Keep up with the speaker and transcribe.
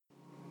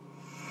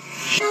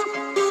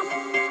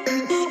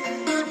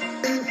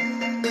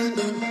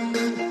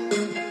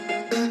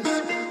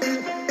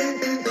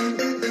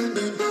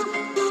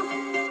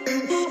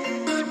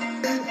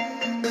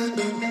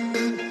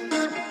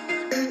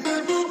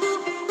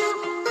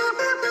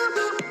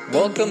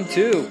Welcome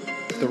to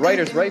the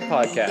Writer's Right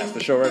podcast, the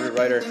show where every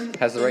writer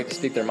has the right to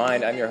speak their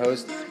mind. I'm your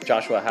host,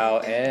 Joshua Howe,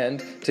 and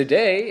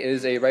today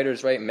is a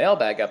Writer's Right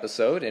mailbag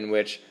episode in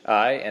which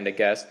I and a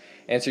guest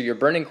answer your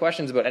burning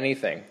questions about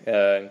anything,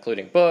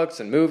 including books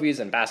and movies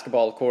and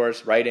basketball, of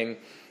course, writing,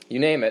 you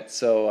name it.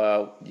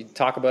 So you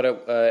talk about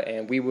it,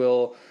 and we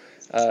will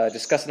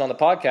discuss it on the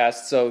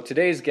podcast. So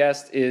today's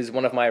guest is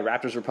one of my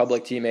Raptors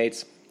Republic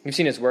teammates. You've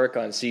seen his work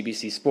on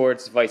CBC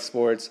Sports, Vice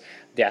Sports,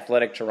 The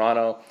Athletic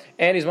Toronto,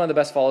 and he's one of the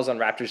best follows on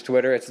Raptors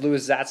Twitter. It's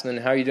Louis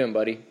Zatzman. How are you doing,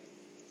 buddy?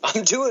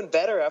 I'm doing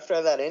better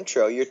after that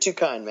intro. You're too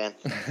kind, man.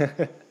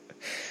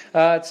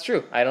 It's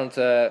true. I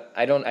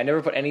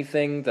never put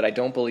anything that I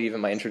don't believe in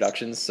my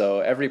introductions.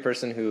 So every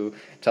person who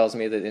tells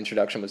me that the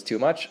introduction was too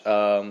much,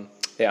 I'm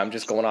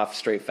just going off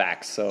straight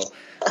facts. So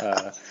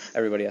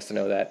everybody has to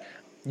know that.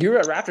 You were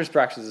at Raptors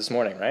practice this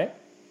morning, right?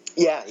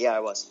 Yeah, I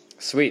was.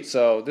 Sweet.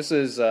 So this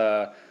is,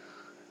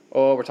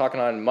 we're talking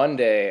on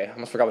Monday. I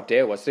almost forgot what day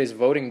it was. Today's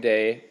voting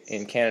day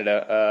in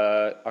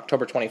Canada,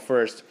 October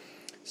 21st.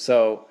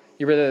 So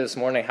you were there this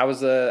morning. How's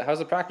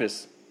the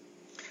practice?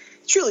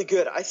 It's really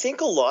good. I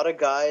think a lot of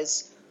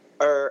guys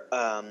are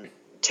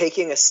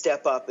taking a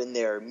step up in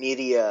their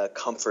media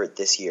comfort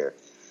this year.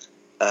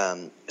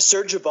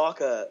 Serge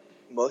Ibaka,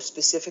 most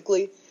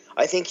specifically,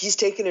 I think he's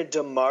taken a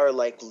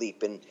DeMar-like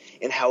leap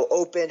in how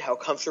open, how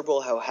comfortable,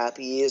 how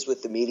happy he is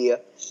with the media.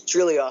 It's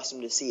really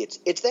awesome to see.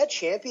 It's that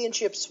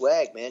championship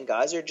swag, man.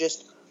 Guys are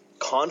just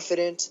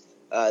confident.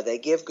 They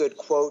give good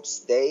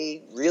quotes.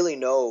 They really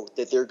know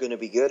that they're going to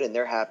be good, and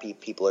they're happy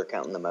people are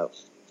counting them out.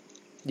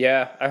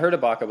 Yeah, I heard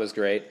Ibaka was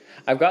great.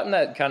 I've gotten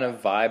that kind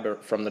of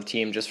vibe from the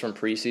team just from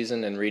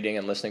preseason and reading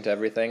and listening to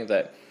everything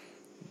that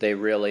they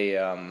really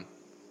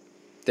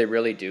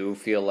do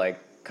feel like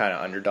kind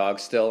of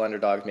underdogs still.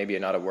 Underdogs maybe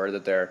not a word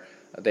that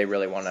they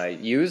really want to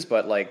use,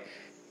 but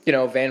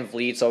Van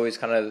Vliet's always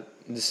kind of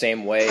the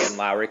same way, and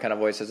Lowry kind of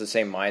always has the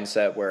same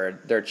mindset where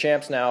they're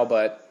champs now,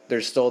 but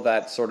there's still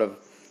that sort of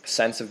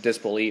sense of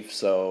disbelief.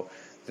 So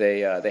they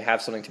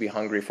have something to be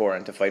hungry for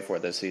and to fight for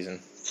this season.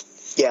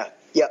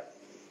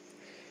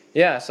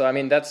 Yeah, so I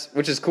mean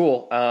which is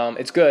cool.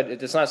 It's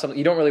good. It's not something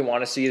you don't really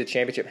want to see, the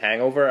championship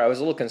hangover. I was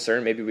a little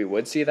concerned maybe we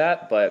would see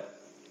that, but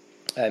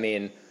I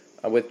mean,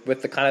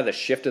 with the kind of the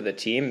shift of the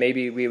team,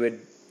 maybe we would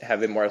have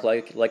been more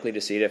likely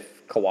to see it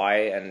if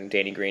Kawhi and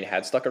Danny Green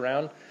had stuck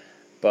around.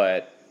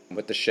 But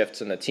with the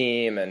shifts in the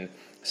team and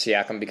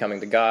Siakam becoming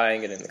the guy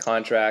and getting the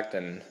contract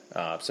and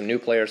some new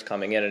players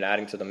coming in and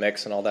adding to the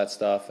mix and all that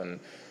stuff,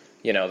 and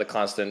the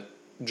constant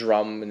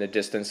drum in the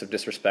distance of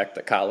disrespect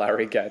that Kyle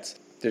Lowry gets,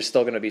 there's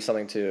still going to be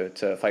something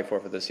to fight for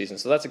this season.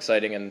 So that's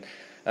exciting, and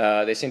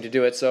they seem to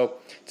do it. So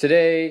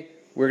today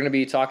we're going to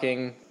be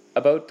talking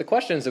about the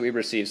questions that we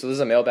received. So this is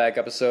a mailbag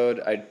episode.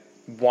 I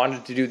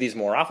wanted to do these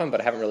more often, but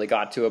I haven't really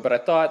got to it. But I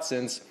thought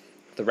since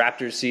the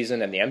Raptors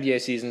season and the NBA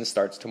season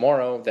starts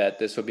tomorrow, that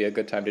this would be a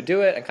good time to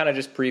do it and kind of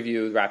just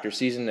preview the Raptors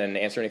season and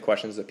answer any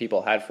questions that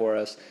people had for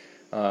us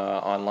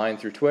online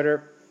through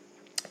Twitter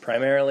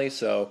primarily.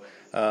 So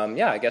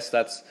I guess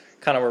that's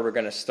kind of where we're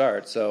going to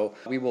start. So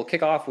we will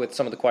kick off with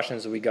some of the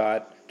questions that we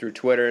got through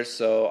Twitter.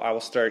 So I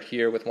will start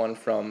here with one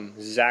from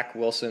Zach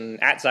Wilson,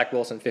 at Zach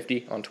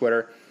Wilson50 on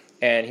Twitter.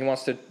 And he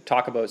wants to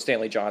talk about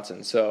Stanley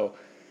Johnson. So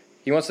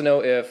he wants to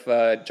know if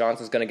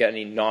Johnson's going to get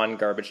any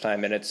non-garbage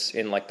time minutes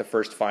in the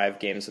first 5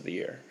 games of the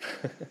year.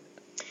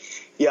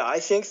 Yeah, I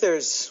think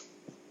there's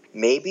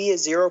maybe a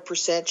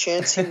 0%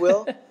 chance he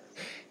will.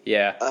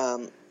 Yeah.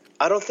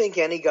 I don't think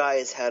any guy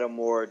has had a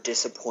more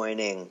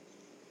disappointing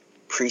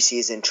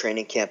preseason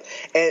training camp.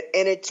 And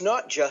it's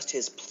not just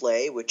his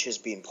play, which has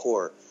been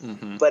poor,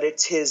 but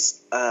it's his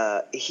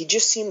he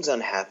just seems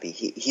unhappy.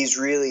 He's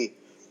really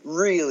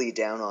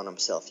down on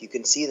himself. You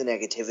can see the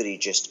negativity,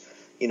 just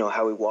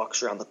how he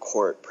walks around the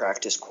court,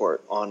 practice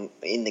court,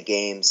 in the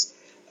games.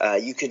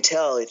 You can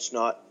tell it's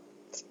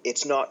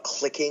not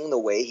clicking the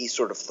way he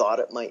sort of thought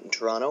it might in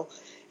Toronto,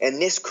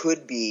 and this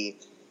could be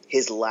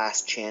his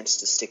last chance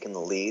to stick in the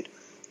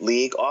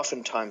league.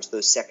 Oftentimes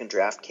those second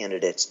draft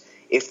candidates,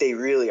 if they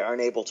really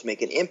aren't able to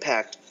make an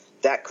impact,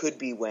 that could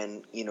be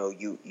when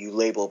you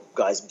label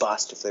guys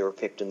bust if they were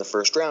picked in the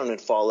first round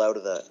and fall out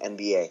of the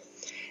NBA.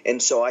 And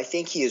so I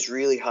think he has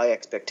really high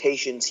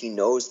expectations. He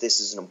knows this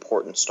is an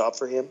important stop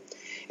for him,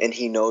 and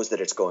he knows that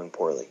it's going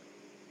poorly.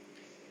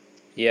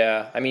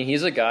 Yeah, I mean,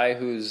 he's a guy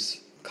whose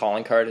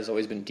calling card has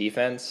always been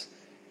defense,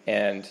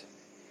 and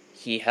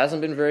he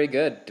hasn't been very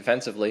good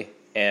defensively.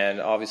 And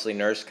obviously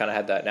Nurse kind of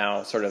had that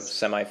now sort of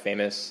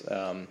semi-famous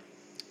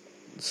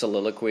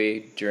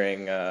soliloquy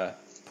during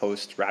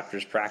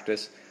post-Raptors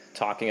practice,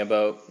 talking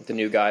about the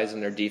new guys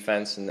and their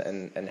defense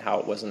and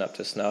how it wasn't up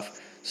to snuff.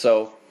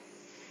 So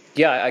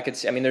yeah, I could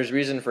see. I mean, there's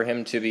reason for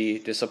him to be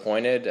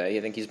disappointed.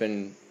 I think he's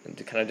been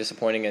kind of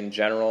disappointing in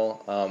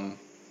general.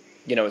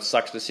 It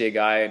sucks to see a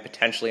guy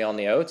potentially on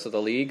the outs of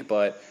the league,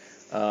 but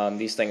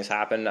these things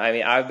happen. I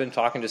mean, I've been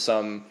talking to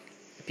some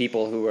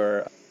people who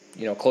are,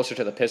 closer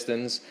to the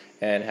Pistons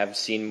and have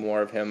seen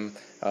more of him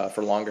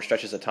for longer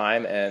stretches of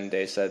time, and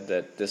they said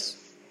that this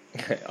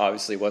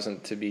obviously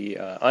wasn't to be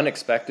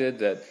unexpected,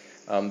 that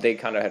They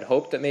kind of had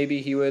hoped that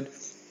maybe he would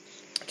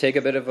take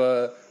a bit of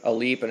a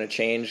leap and a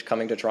change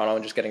coming to Toronto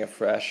and just getting a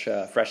fresh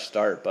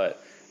start,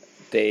 but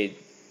they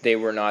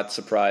were not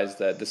surprised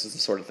that this is the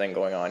sort of thing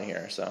going on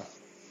here. So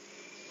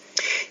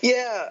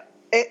yeah,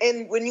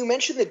 and when you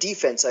mention the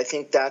defense, I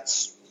think that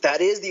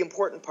is the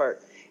important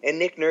part. And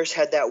Nick Nurse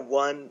had that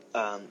one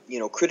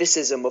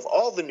criticism of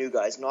all the new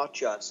guys, not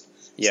just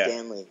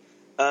Stanley.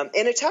 And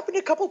it's happened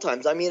a couple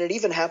times. I mean, it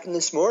even happened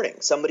this morning.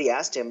 Somebody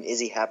asked him, is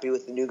he happy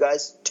with the new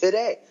guys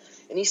today?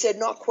 And he said,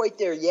 not quite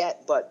there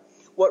yet. But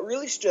what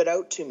really stood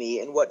out to me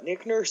and what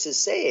Nick Nurse is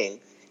saying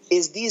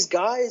is these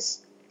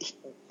guys,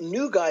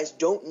 new guys,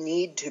 don't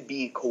need to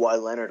be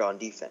Kawhi Leonard on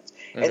defense.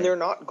 Mm-hmm. And they're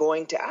not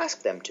going to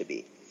ask them to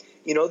be.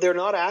 They're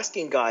not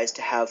asking guys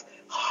to have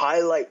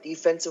highlight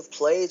defensive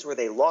plays where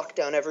they lock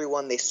down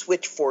everyone, they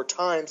switch 4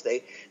 times,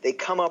 they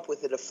come up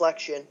with a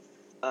deflection.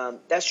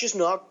 That's just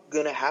not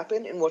going to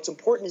happen, and what's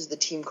important is the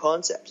team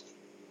concept.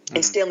 Mm-hmm.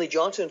 And Stanley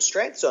Johnson's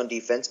strengths on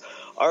defense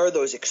are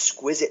those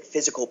exquisite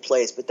physical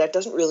plays, but that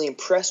doesn't really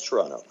impress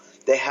Toronto.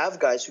 They have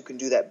guys who can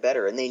do that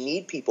better, and they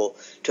need people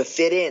to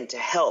fit in, to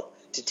help,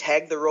 to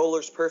tag the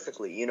rollers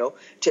perfectly,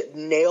 to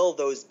nail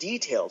those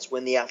details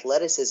when the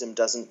athleticism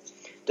doesn't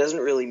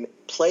really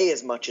play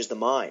as much as the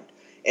mind.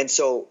 And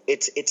so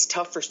it's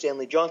tough for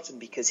Stanley Johnson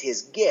because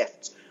his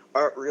gifts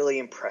aren't really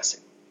impressive.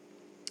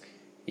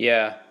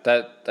 Yeah,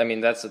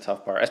 that's the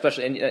tough part,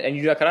 especially, and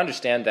you can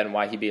understand then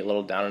why he'd be a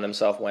little down on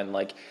himself when,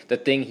 like, the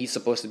thing he's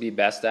supposed to be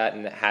best at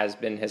and has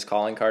been his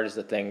calling card is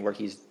the thing where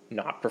he's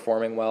not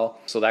performing well.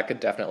 So that could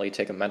definitely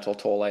take a mental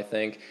toll, I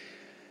think.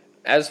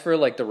 As for,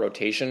 like, the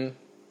rotation,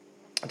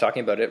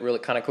 talking about it really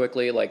kind of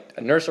quickly, like,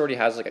 Nurse already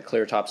has, like, a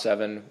clear top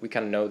 7. We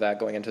kind of know that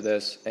going into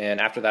this, and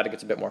after that it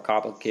gets a bit more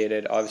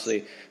complicated.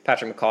 Obviously,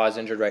 Patrick McCaw is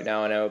injured right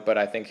now and out, but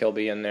I think he'll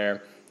be in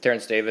there.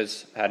 Terrence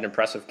Davis had an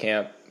impressive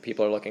camp.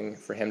 People are looking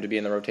for him to be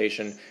in the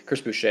rotation.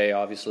 Chris Boucher,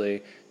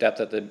 obviously, depth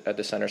at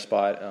the center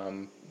spot,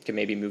 can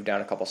maybe move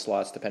down a couple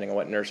slots depending on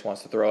what Nurse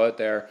wants to throw out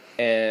there.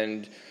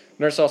 And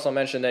Nurse also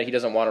mentioned that he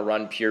doesn't want to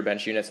run pure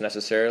bench units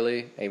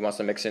necessarily. He wants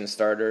to mix in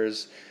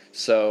starters.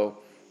 So,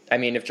 I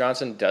mean, if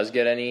Johnson does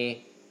get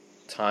any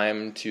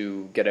time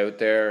to get out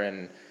there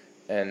and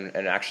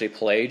actually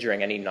play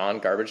during any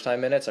non-garbage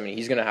time minutes, I mean,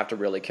 he's going to have to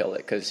really kill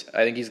it because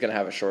I think he's going to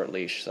have a short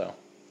leash. So,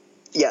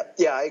 yeah,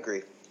 I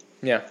agree.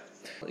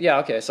 Yeah,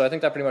 okay, so I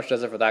think that pretty much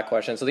does it for that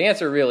question. So the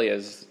answer really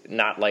is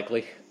not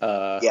likely.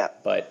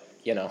 But,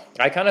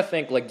 I kind of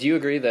think, like, do you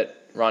agree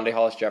that Rondae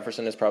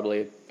Hollis-Jefferson is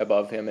probably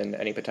above him in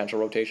any potential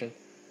rotation?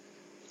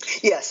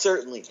 Yeah,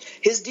 certainly.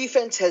 His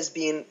defense has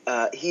been,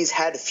 he's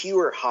had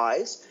fewer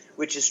highs,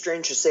 which is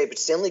strange to say, but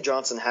Stanley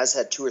Johnson has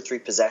had 2 or 3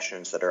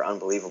 possessions that are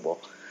unbelievable.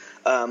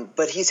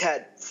 But he's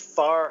had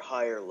far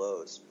higher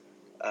lows.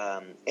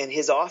 And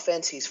his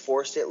offense, he's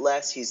forced it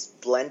less. He's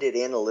blended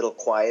in a little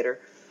quieter.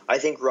 I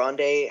think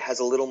Rondae has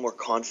a little more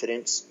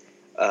confidence,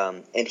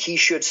 and he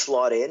should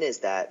slot in as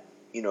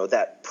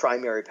that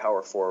primary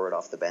power forward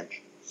off the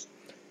bench.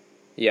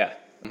 Yeah,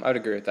 I would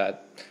agree with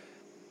that.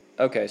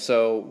 Okay,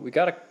 so we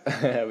got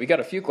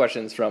a few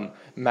questions from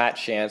Matt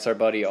Shantz, our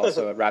buddy,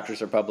 also at Raptors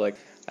Republic.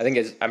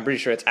 I'm pretty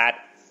sure it's at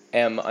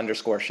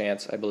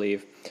 @M_Shantz, I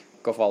believe.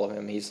 Go follow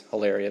him. He's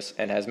hilarious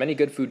and has many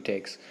good food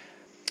takes.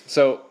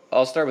 So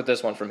I'll start with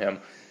this one from him.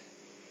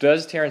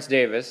 Does Terrence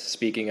Davis,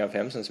 speaking of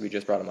him, since we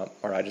just brought him up,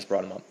 or I just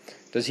brought him up,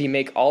 does he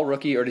make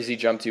all-rookie or does he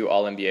jump to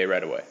all-NBA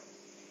right away?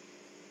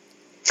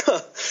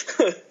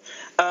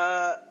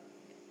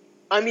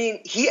 I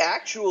mean, he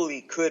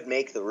actually could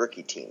make the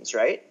rookie teams,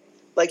 right?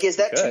 Like, is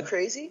that too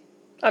crazy?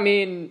 I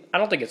mean, I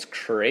don't think it's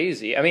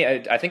crazy. I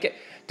mean, I think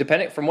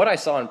depending from what I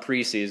saw in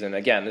preseason,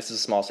 again, this is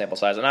a small sample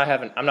size, and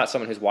I'm not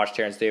someone who's watched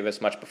Terrence Davis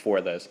much before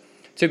this,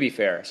 to be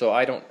fair. So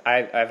I've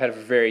had a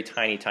very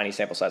tiny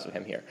sample size of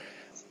him here.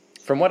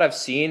 From what I've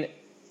seen,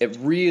 it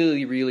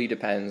really, really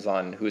depends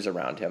on who's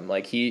around him.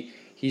 Like,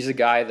 he's a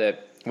guy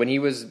that when he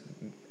was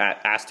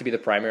asked to be the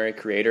primary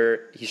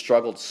creator, he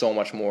struggled so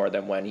much more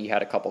than when he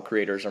had a couple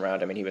creators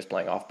around him and he was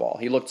playing off ball.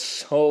 He looked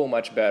so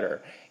much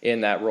better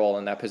in that role,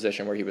 in that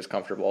position where he was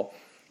comfortable.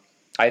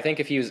 I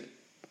think if he was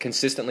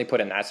consistently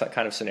put in that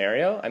kind of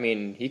scenario, I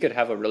mean, he could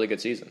have a really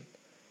good season.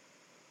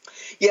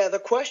 Yeah, the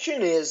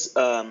question is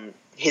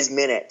his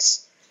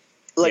minutes.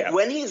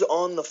 When he's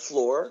on the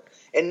floor,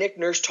 and Nick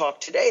Nurse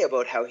talked today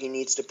about how he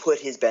needs to put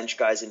his bench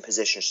guys in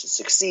positions to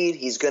succeed.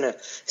 He's going to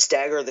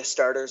stagger the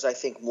starters, I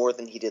think, more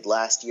than he did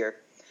last year.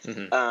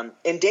 Mm-hmm.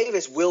 And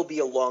Davis will be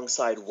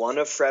alongside one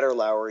of Fred or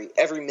Lowry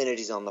every minute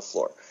he's on the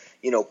floor.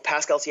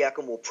 Pascal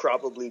Siakam will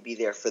probably be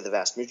there for the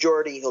vast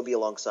majority. He'll be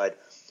alongside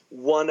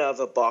one of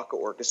Ibaka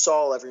or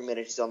Gasol every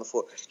minute he's on the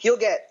floor. He'll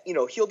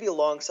be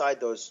alongside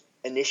those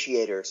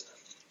initiators,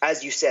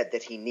 as you said,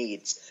 that he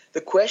needs.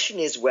 The question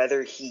is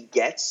whether he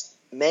gets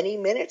many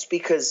minutes,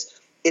 because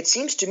it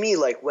seems to me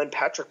like when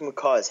Patrick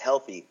McCaw is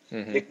healthy,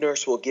 mm-hmm. Nick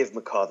Nurse will give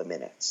McCaw the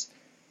minutes.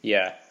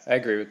 Yeah, I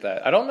agree with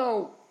that. I don't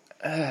know,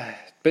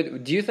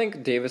 but do you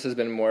think Davis has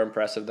been more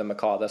impressive than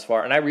McCaw thus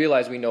far? And I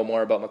realize we know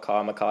more about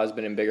McCaw. McCaw has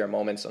been in bigger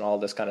moments and all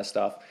this kind of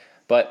stuff.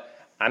 But,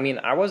 I mean,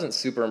 I wasn't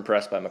super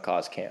impressed by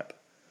McCaw's camp.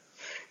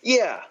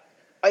 Yeah.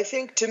 I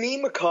think to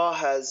me, McCaw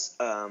has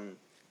a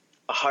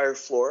higher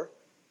floor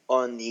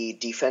on the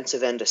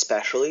defensive end,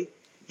 especially.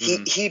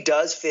 He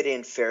does fit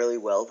in fairly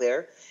well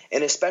there,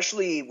 and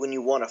especially when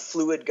you want a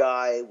fluid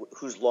guy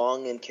who's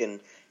long and can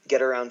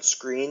get around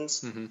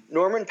screens.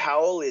 Norman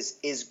Powell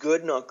is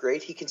good, not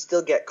great. He can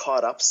still get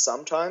caught up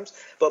sometimes,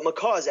 but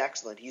McCaw is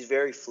excellent. He's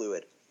very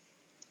fluid.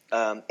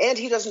 And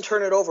he doesn't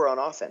turn it over on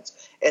offense.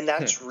 And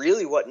that's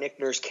really what Nick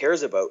Nurse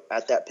cares about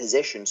at that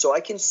position. So I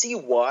can see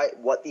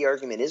what the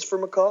argument is for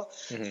McCaw,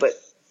 but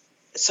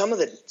some of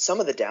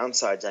the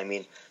downsides, I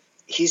mean,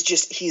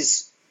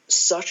 he's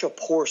such a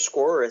poor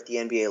scorer at the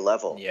NBA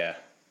level. Yeah.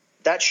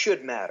 That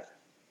should matter.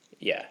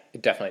 Yeah,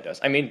 it definitely does.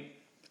 I mean,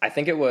 I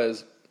think it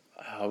was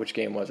which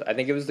game was it? I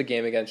think it was the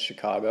game against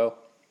Chicago.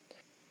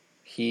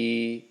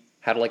 He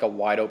had like a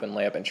wide open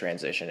layup in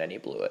transition and he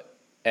blew it.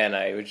 And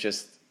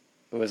it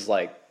was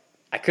like,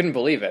 I couldn't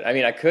believe it. I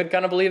mean, I could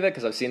kind of believe it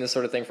because I've seen this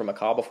sort of thing from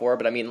McCaw before,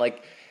 but I mean,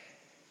 like,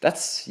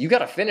 you got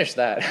to finish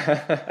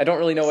that. I don't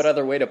really know what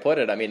other way to put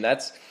it. I mean,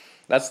 that's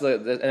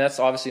and that's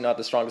obviously not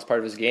the strongest part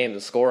of his game,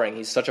 the scoring.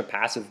 He's such a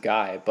passive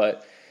guy,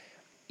 but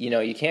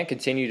you can't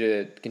continue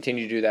to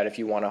do that if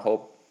you want to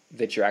hope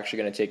that you're actually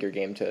going to take your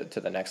game to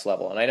the next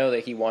level. And I know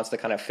that he wants to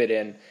kind of fit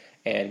in,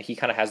 and he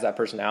kind of has that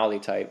personality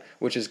type,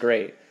 which is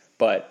great.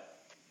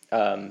 But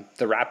the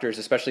Raptors,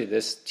 especially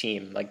this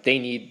team, like they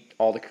need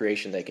all the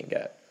creation they can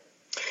get.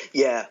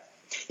 Yeah,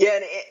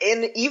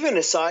 and even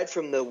aside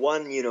from the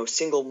one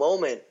single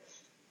moment,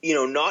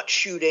 not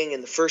shooting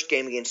in the first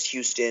game against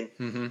Houston,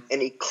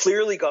 and he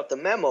clearly got the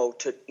memo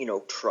to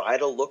try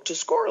to look to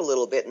score a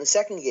little bit in the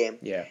second game.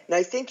 Yeah, and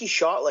I think he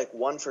shot like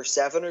 1 for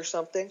 7 or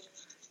something,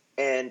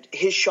 and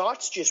his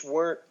shots just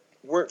weren't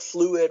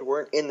fluid,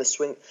 weren't in the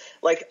swing.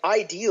 Like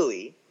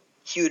ideally,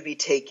 he would be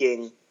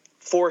taking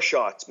 4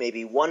 shots,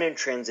 maybe 1 in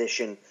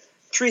transition,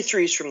 3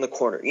 threes from the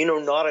corner.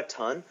 Not a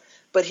ton.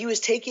 But he was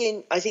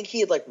taking, I think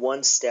he had like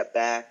 1 step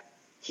back.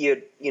 He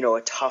had,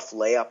 a tough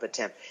layup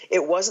attempt.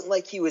 It wasn't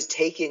like he was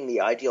taking the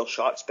ideal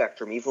shot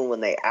spectrum even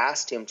when they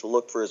asked him to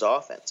look for his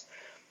offense.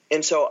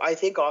 And so I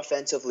think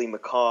offensively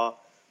McCaw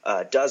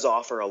does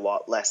offer a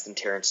lot less than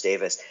Terrence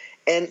Davis.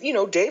 And,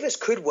 Davis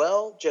could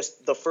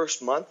just the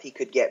first month he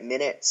could get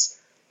minutes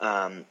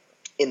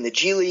in the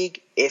G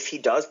League. If he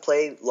does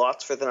play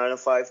lots for the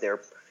 905,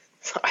 they're,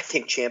 I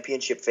think,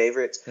 championship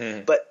favorites.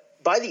 But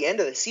by the end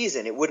of the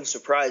season, it wouldn't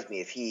surprise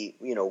me if he,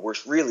 were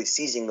really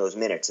seizing those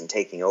minutes and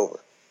taking over.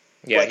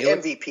 Yeah, like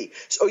MVP.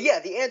 So,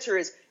 the answer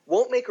is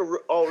won't make a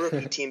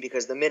all-rookie team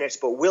because of the minutes,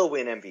 but will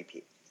win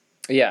MVP.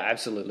 Yeah,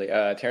 absolutely.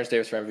 Terrence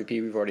Davis for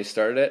MVP, we've already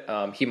started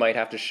it. He might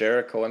have to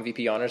share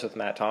co-MVP honors with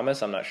Matt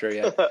Thomas. I'm not sure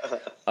yet.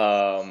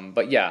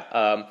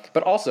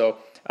 But also,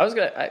 I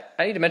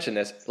need to mention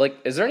this. Like,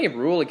 is there any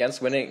rule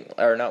against winning,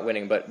 or not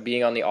winning, but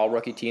being on the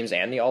all-rookie teams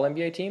and the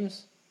all-NBA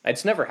teams?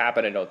 It's never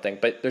happened, I don't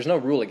think, but there's no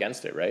rule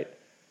against it, right?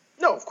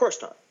 No, of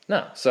course not.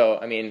 No. So,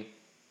 I mean,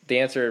 the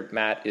answer,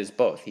 Matt, is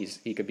both.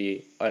 He could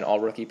be an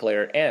all-rookie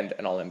player and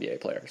an all-NBA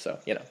player, so,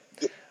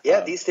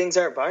 Yeah, these things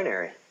aren't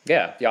binary.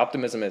 Yeah, the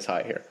optimism is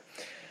high here.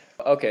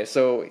 Okay,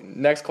 so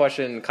next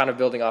question, kind of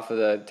building off of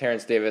the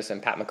Terrence Davis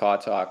and Pat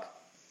McCaw talk,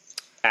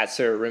 at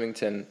Sarah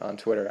Remington on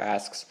Twitter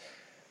asks,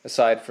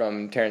 aside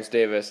from Terrence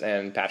Davis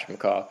and Patrick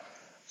McCaw,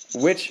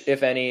 which,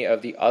 if any,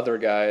 of the other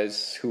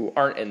guys who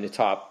aren't in the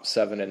top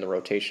 7 in the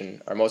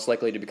rotation are most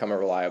likely to become a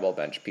reliable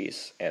bench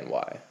piece, and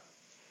why?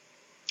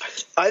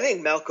 I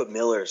think Malcolm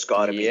Miller's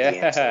got to be the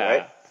answer,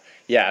 right?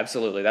 Yeah,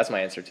 absolutely. That's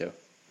my answer, too.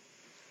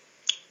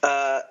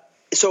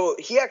 So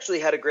he actually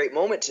had a great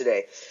moment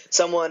today.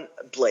 Someone,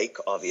 Blake,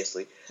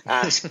 obviously,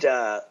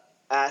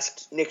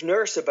 asked Nick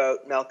Nurse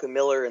about Malcolm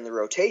Miller in the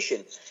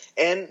rotation.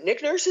 And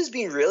Nick Nurse has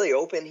been really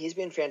open. He's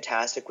been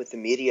fantastic with the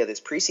media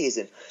this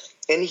preseason.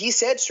 And he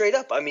said straight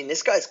up, I mean,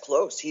 this guy's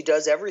close. He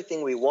does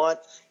everything we want.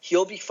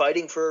 He'll be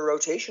fighting for a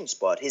rotation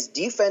spot. His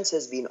defense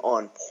has been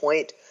on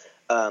point.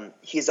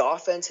 His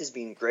offense has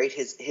been great.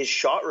 His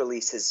shot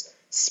release has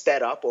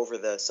sped up over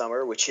the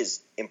summer, which is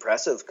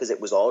impressive because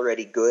it was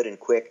already good and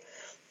quick.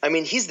 I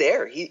mean, he's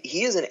there.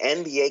 He is an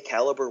NBA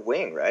caliber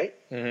wing, right?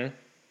 Mm-hmm.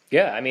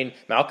 Yeah, I mean,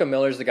 Malcolm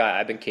Miller's the guy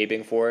I've been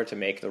caping for to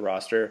make the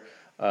roster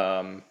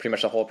pretty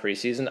much the whole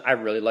preseason. I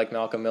really like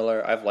Malcolm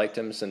Miller. I've liked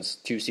him since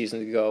 2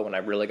 seasons ago when I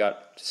really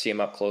got to see him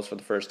up close for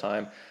the first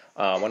time.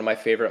 One of my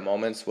favorite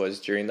moments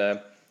was during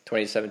the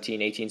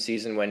 2017-18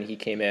 season when he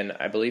came in,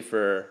 I believe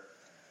for,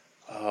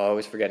 I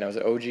always forget now, was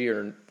it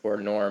OG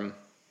or Norm?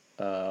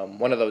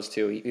 One of those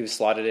two. He was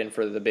slotted in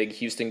for the big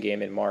Houston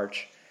game in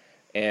March.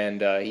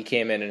 And he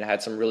came in and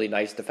had some really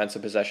nice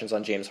defensive possessions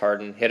on James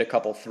Harden, hit a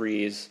couple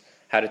threes,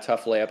 had a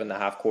tough layup in the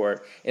half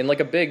court in like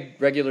a big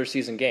regular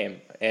season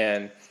game.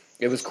 And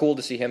it was cool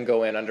to see him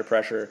go in under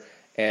pressure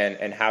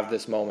and have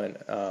this moment,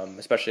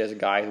 especially as a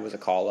guy who was a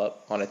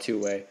call-up on a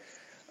two-way.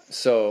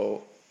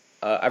 So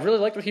I really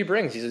liked what he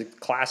brings. He's a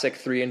classic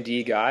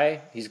 3-and-D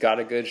guy. He's got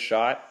a good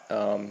shot.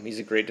 He's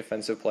a great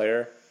defensive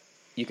player.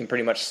 You can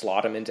pretty much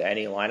slot him into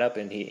any lineup,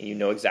 and you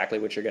know exactly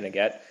what you're going to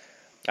get.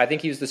 I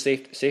think he's the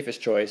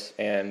safest choice,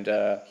 and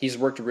he's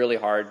worked really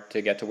hard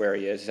to get to where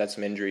he is. He's had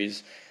some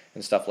injuries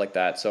and stuff like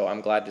that, so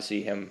I'm glad to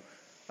see him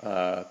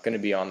going to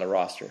be on the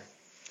roster.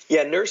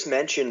 Yeah, Nurse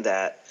mentioned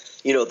that,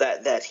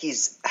 that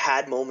he's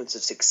had moments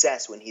of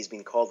success when he's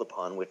been called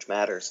upon, which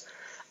matters.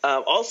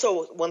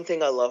 Also, one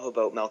thing I love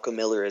about Malcolm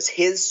Miller is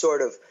his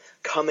sort of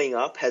coming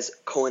up has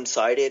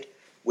coincided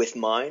with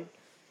mine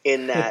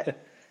in that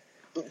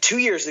 2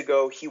 years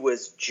ago he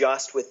was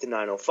just with the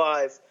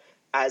 905,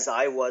 as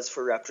I was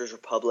for Raptors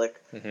Republic.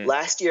 Mm-hmm.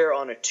 Last year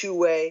on a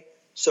two-way,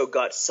 so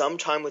got some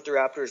time with the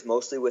Raptors,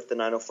 mostly with the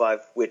 905,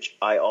 which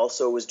I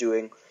also was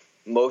doing,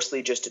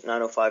 mostly just at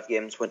 905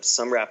 games, went to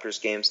some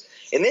Raptors games.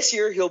 And this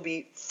year he'll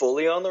be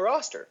fully on the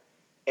roster.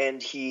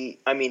 And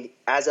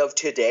as of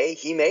today,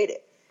 he made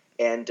it.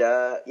 And,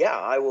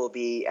 I will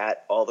be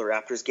at all the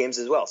Raptors games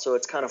as well. So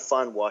it's kind of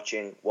fun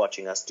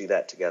watching us do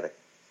that together.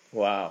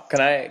 Wow. Can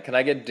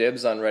I get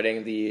dibs on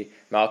writing the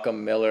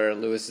Malcolm Miller,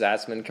 Louis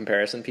Zatzman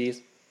comparison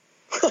piece?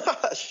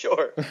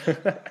 Sure.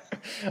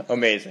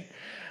 Amazing.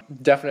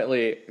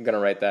 Definitely going to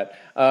write that.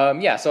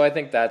 So I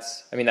think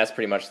that's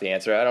pretty much the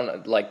answer. I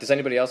don't know, does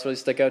anybody else really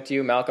stick out to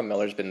you? Malcolm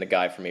Miller's been the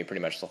guy for me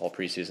pretty much the whole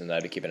preseason that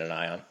I'd be keeping an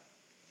eye on.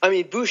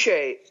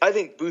 Boucher,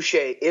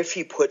 if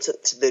he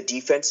puts the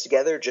defense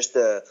together, just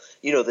the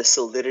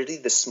solidity,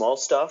 the small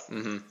stuff,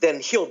 mm-hmm. then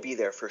he'll be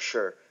there for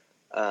sure.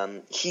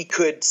 He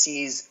could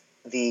seize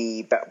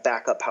the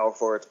backup power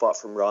forward spot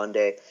from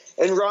Rondae,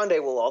 and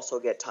Rondae will also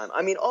get time.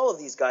 All of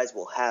these guys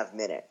will have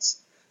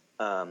minutes,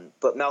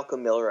 but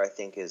Malcolm Miller, I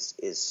think,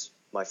 is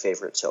my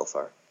favorite so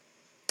far.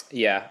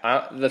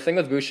 Yeah, the thing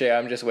with Boucher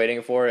I'm just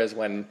waiting for is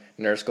when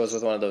Nurse goes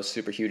with one of those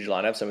super huge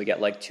lineups and we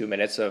get 2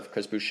 minutes of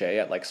Chris Boucher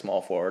at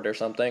small forward or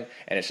something,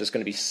 and it's just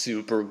going to be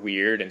super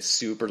weird and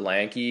super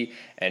lanky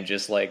and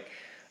just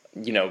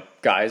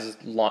guys,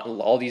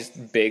 all these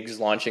bigs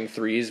launching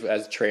threes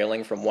as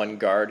trailing from one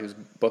guard who's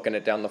booking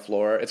it down the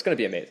floor. It's going to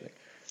be amazing.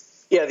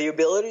 Yeah, the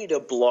ability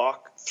to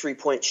block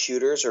three-point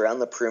shooters around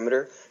the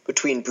perimeter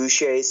between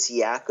Boucher,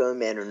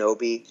 Siakam, and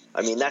Anunoby,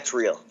 that's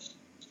real.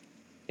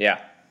 Yeah,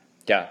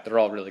 they're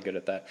all really good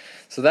at that.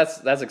 So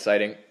that's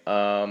exciting.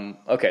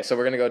 Okay, so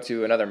we're going to go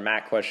to another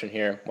Matt question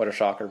here. What a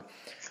shocker.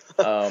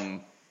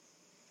 Let's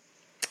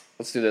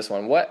do this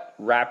one. What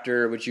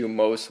Raptor would you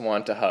most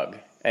want to hug?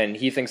 And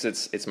he thinks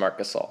it's Marc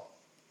Gasol.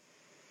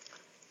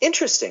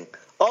 Interesting.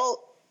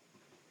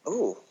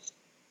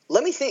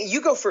 Let me think.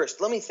 You go first.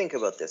 Let me think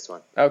about this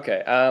one.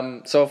 Okay.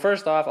 So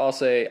first off, I'll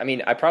say,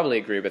 I probably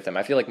agree with him.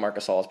 I feel like Marc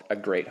Gasol is a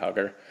great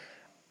hugger.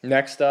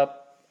 Next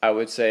up, I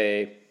would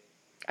say,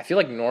 I feel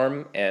like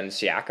Norm and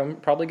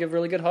Siakam probably give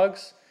really good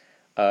hugs.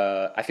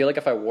 I feel like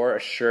if I wore a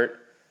shirt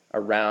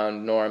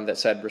around Norm that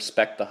said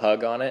 "respect the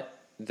hug" on it,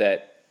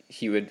 that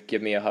he would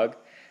give me a hug.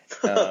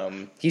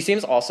 He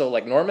seems also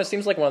Norm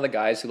seems like one of the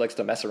guys who likes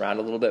to mess around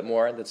a little bit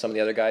more than some of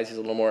the other guys. He's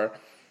a little more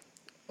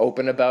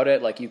open about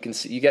it.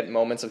 You get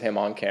moments of him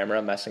on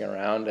camera messing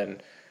around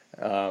and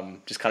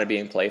just kind of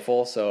being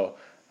playful. So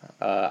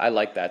I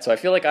like that. So I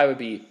feel like I would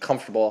be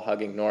comfortable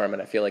hugging Norm,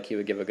 and I feel like he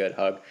would give a good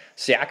hug.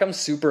 Siakam's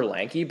super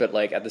lanky, but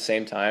at the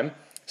same time,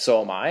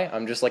 so am I.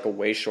 I'm just a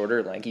way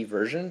shorter, lanky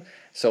version.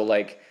 So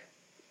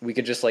we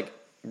could just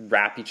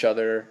wrap each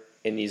other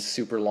in these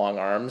super long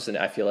arms, and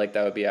I feel like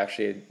that would be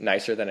actually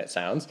nicer than it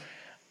sounds.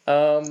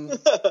 And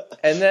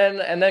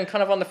then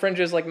kind of on the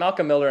fringes,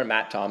 Malcolm Miller and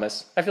Matt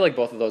Thomas. I feel like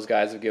both of those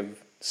guys would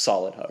give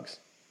solid hugs.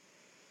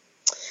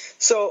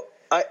 So,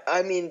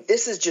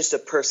 this is just a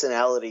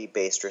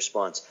personality-based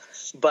response,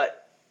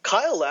 but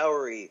Kyle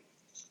Lowry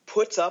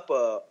puts up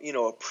a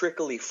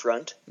prickly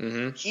front.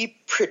 Mm-hmm. He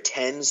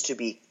pretends to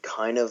be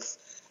kind of,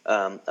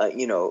 a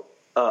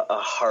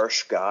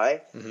harsh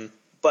guy. Mm-hmm.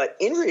 But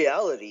in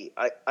reality,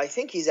 I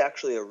think he's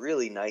actually a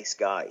really nice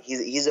guy.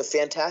 He's a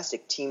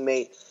fantastic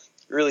teammate,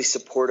 really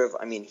supportive.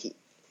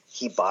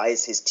 He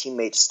buys his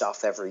teammates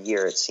stuff every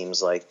year, it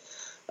seems like.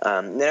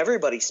 And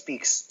everybody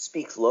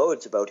speaks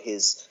loads about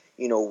his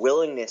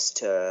willingness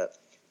to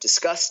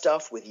discuss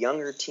stuff with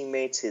younger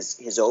teammates,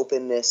 his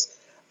openness.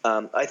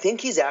 I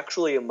think he's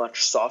actually a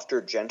much softer,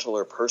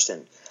 gentler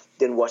person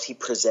than what he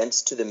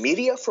presents to the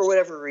media. For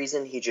whatever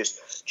reason, he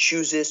just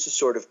chooses to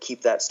sort of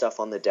keep that stuff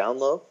on the down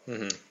low.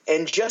 Mm-hmm.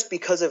 And just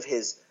because of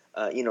his,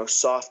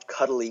 soft,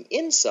 cuddly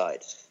inside,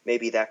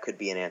 maybe that could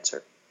be an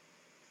answer.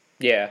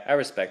 Yeah, I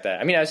respect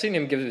that. I've seen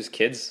him give his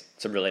kids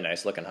some really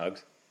nice looking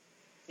hugs.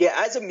 Yeah,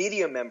 as a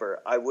media member,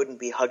 I wouldn't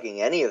be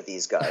hugging any of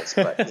these guys,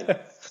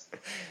 but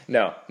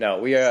No,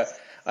 we are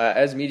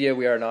as media,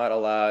 we are not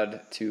allowed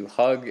to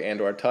hug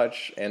and or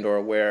touch and or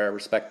wear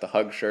respect the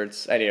hug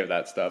shirts, any of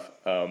that stuff.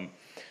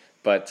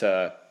 But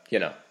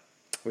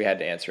we had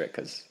to answer it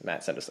because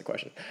Matt sent us the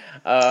question.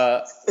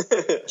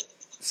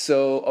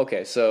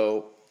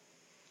 So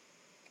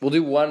we'll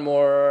do one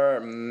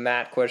more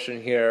Matt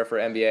question here for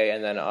NBA,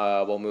 and then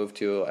we'll move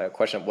to a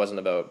question that wasn't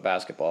about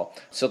basketball.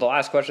 So the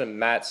last question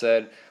Matt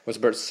said was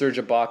about Serge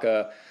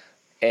Ibaka,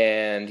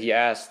 and he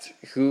asked,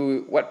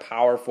 what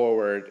power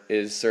forward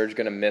is Serge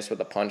going to miss with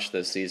a punch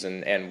this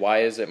season, and why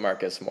is it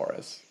Marcus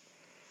Morris?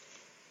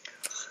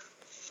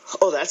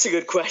 Oh, that's a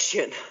good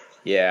question.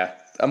 Yeah.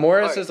 A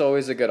Morris is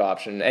always a good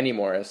option. Any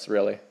Morris,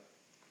 really.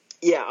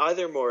 Yeah,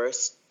 either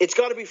Morris. It's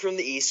got to be from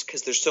the East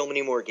because there's so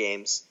many more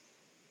games.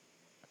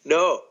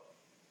 No.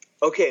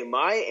 Okay,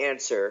 my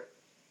answer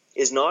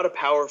is not a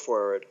power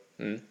forward,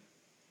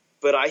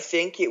 but I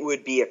think it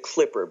would be a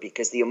Clipper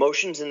because the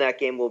emotions in that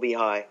game will be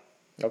high.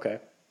 Okay.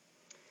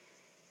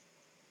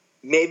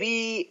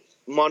 Maybe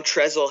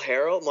Montrezl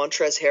Harrell.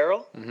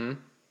 Mm-hmm.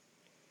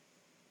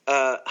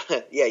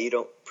 Yeah, you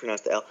don't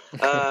pronounce the L.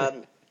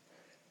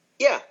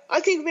 Yeah, I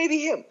think maybe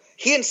him.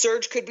 He and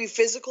Serge could be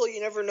physical.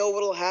 You never know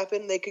what'll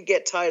happen. They could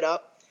get tied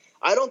up.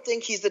 I don't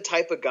think he's the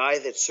type of guy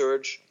that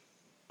Serge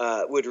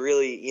would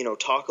really,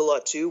 talk a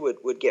lot to,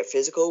 would get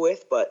physical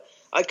with. But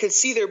I could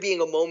see there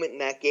being a moment in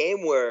that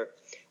game where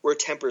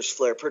tempers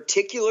flare,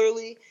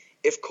 particularly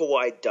if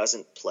Kawhi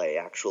doesn't play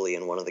actually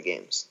in one of the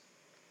games.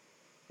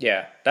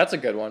 Yeah, that's a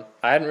good one.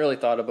 I hadn't really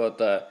thought about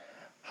the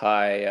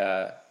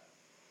high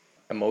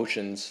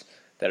emotions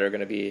that are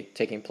going to be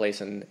taking place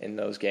in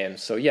those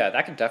games. So yeah,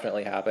 that could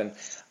definitely happen.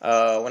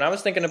 When I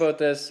was thinking about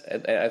this,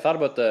 I thought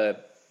about the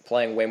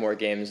playing way more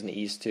games in the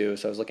East too.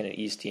 So I was looking at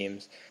East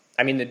teams.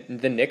 I mean,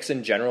 the Knicks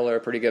in general are a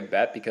pretty good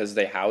bet because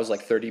they house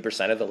like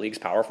 30% of the league's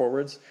power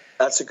forwards.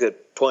 That's a good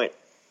point.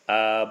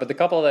 But the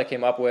couple that I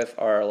came up with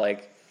are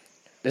like,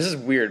 this is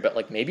weird, but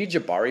like maybe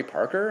Jabari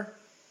Parker,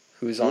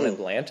 who's on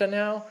Atlanta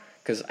now,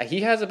 because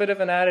he has a bit of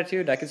an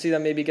attitude. I can see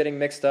them maybe getting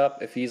mixed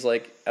up if he's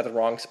like at the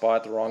wrong spot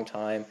at the wrong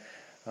time.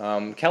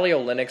 Kelly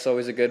Olynyk's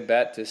always a good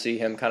bet to see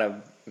him kind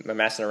of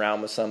messing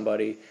around with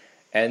somebody.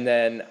 And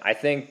then I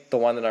think the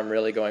one that I'm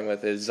really going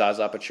with is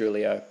Zaza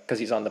Pachulia because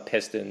he's on the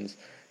Pistons.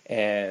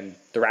 And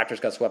the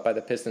Raptors got swept by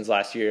the Pistons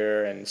last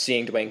year, and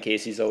seeing Dwayne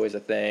Casey's always a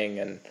thing.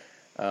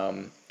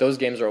 And those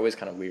games are always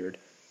kind of weird.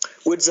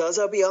 Would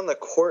Zaza be on the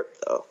court,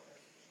 though?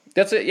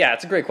 That's it. Yeah,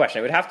 it's a great question.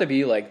 It would have to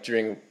be like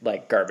during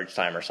like garbage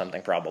time or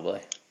something, probably.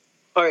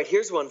 All right,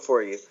 here's one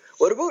for you.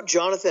 What about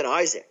Jonathan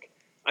Isaac?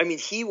 I mean,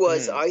 he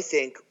was, I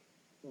think,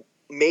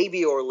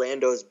 maybe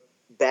Orlando's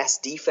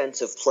best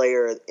defensive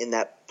player in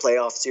that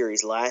playoff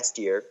series last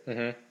year.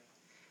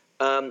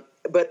 Mm-hmm.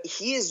 But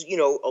he is,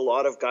 a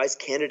lot of guys'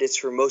 candidates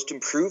for most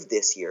improved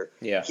this year.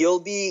 Yeah,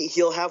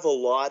 he'll have a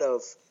lot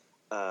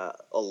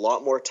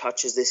more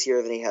touches this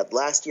year than he had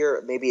last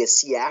year. Maybe a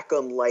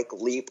Siakam-like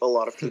leap, a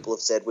lot of people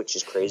have said, which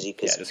is crazy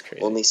because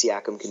only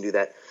Siakam can do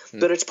that.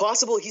 But it's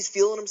possible he's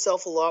feeling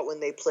himself a lot when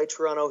they play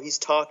Toronto. He's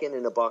talking,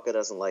 and Ibaka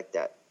doesn't like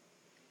that.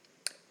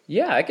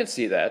 Yeah, I could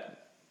see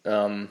that.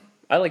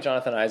 I like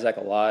Jonathan Isaac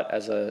a lot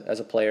as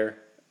a player.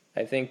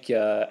 I think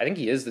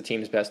he is the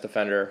team's best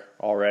defender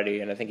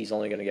already, and I think he's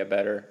only going to get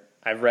better.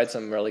 I've read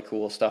some really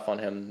cool stuff on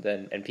him,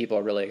 and people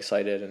are really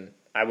excited, and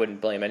I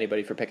wouldn't blame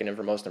anybody for picking him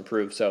for most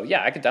improved. So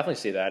yeah, I could definitely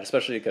see that,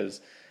 especially because,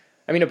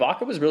 I mean,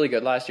 Ibaka was really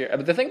good last year.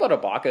 But the thing about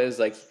Ibaka is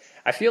like,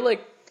 I feel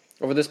like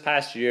over this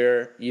past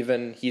year,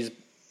 even he's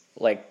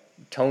like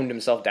toned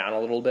himself down a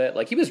little bit.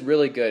 Like he was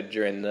really good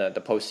during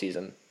the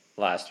postseason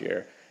last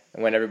year.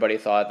 And when everybody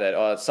thought that,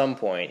 at some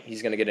point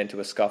he's going to get into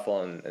a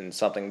scuffle and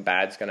something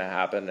bad's going to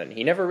happen, and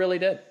he never really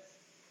did.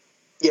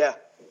 Yeah,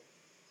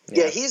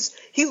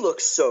 he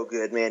looks so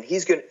good, man. He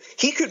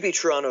could be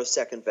Toronto's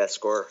second best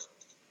scorer.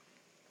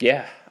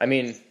 Yeah, I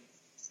mean,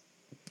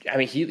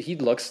 he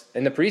looks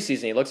in the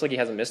preseason. He looks like he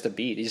hasn't missed a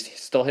beat. He's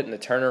still hitting the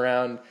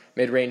turnaround,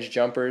 mid-range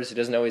jumpers. He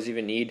doesn't always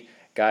even need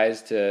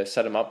guys to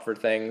set him up for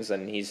things,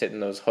 and he's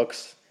hitting those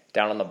hooks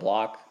down on the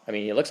block. I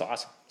mean, he looks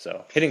awesome.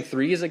 So hitting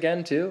threes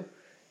again too.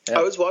 Yeah.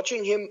 I was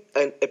watching him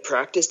at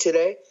practice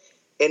today,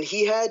 and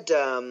he had,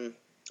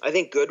 I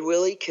think, Good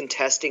Willie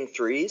contesting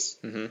threes,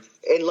 and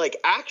like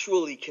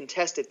actually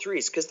contested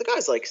threes because the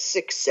guy's like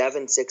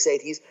 6'7",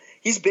 6'8".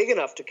 He's big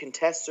enough to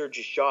contest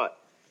Serge's shot,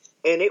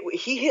 and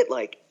he hit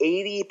like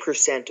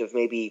 80% of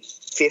maybe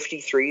 50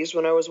 threes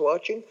when I was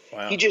watching.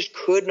 Wow. He just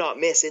could not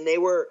miss, and they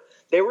were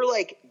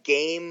like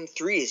game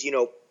threes.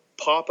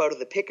 Pop out of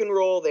the pick and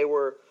roll. They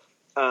were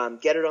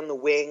get it on the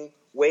wing.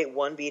 Wait,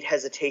 one beat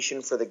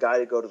hesitation for the guy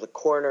to go to the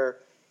corner.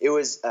 It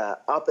was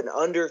up and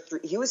under three.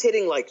 He was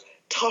hitting like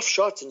tough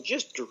shots and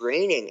just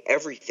draining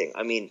everything.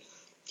 I mean,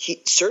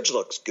 Serge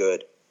looks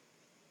good.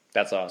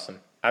 That's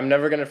awesome. I'm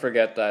never going to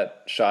forget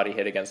that shot he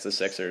hit against the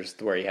Sixers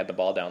where he had the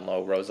ball down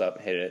low, rose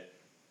up, hit it,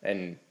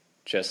 and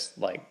just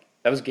like,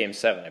 that was Game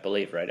 7, I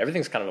believe, right?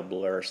 Everything's kind of a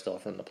blur still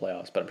from the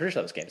playoffs, but I'm pretty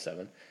sure that was Game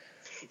 7.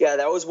 Yeah,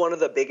 that was one of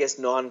the biggest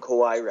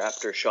non-Kawhi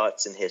Raptor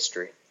shots in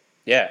history.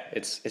 Yeah,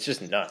 it's just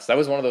nuts. That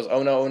was one of those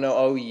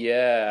oh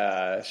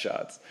yeah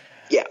shots.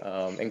 Yeah.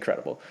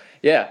 Incredible.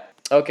 Yeah.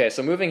 Okay,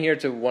 so moving here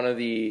to one of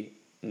the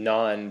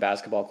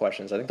non-basketball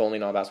questions. I think the only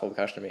non-basketball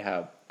question we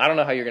have. I don't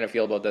know how you're going to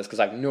feel about this because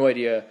I have no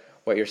idea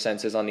what your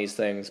sense is on these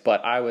things,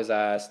 but I was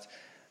asked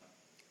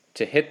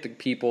to hit the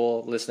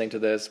people listening to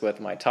this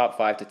with my top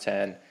 5 to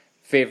 10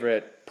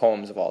 favorite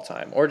poems of all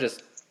time, or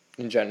just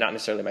in general, not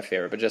necessarily my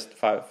favorite, but just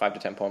 5 to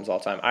 10 poems of all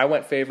time. I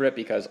went favorite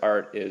because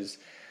art is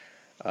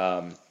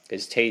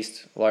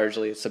taste,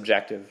 largely. It's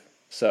subjective.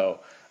 So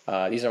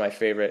these are my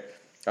favorite.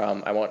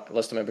 I won't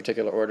list them in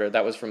particular order.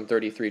 That was from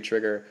 33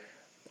 Trigger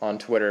on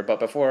Twitter. But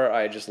before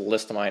I just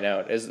list mine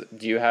out,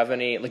 do you have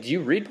any, do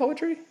you read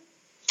poetry?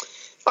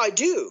 I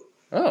do.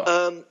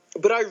 Oh.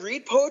 But I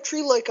read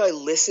poetry like I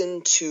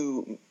listen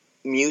to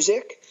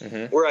music,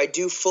 where I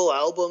do full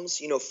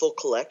albums, full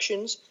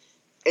collections.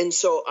 And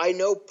so I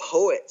know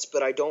poets,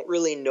 but I don't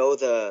really know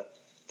the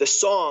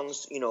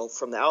songs,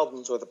 from the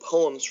albums or the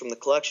poems from the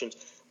collections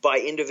by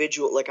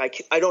individual. Like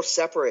I don't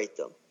separate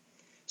them.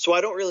 So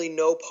I don't really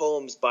know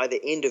poems by the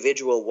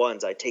individual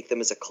ones. I take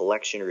them as a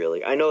collection,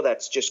 really. I know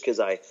that's just because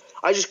I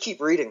just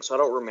keep reading, so I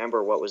don't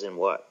remember what was in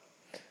what.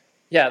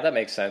 Yeah, that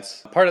makes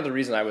sense. Part of the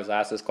reason I was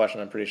asked this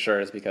question, I'm pretty sure,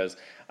 is because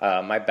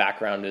my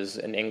background is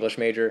an English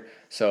major.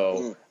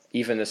 So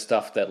even the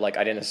stuff that I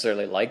didn't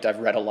necessarily liked, I've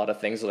read a lot of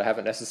things that I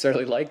haven't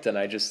necessarily liked, and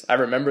I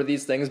remember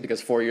these things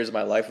because 4 years of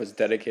my life was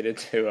dedicated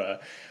to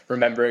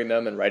remembering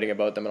them and writing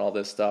about them and all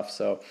this stuff.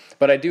 So,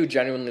 but I do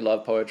genuinely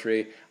love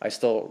poetry. I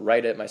still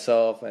write it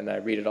myself, and I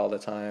read it all the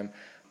time.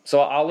 So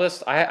I'll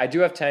list. I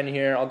do have 10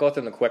 here. I'll go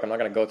through them quick. I'm not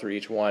going to go through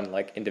each one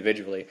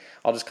individually.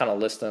 I'll just kind of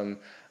list them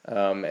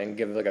and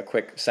give a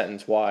quick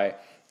sentence why,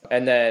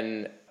 and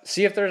then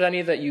see if there's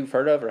any that you've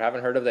heard of or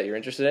haven't heard of that you're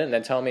interested in, and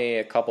then tell me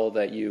a couple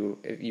that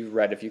you've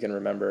read, if you can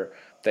remember,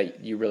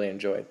 that you really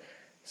enjoyed.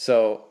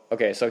 So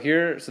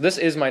this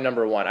is my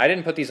number one. I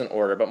didn't put these in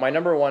order, but my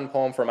number one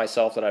poem for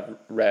myself that I've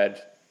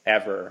read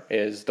ever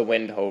is The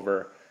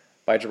Windhover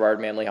by Gerard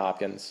Manley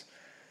Hopkins.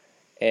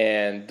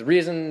 And the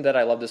reason that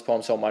I love this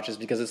poem so much is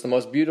because it's the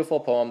most beautiful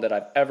poem that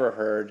I've ever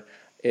heard.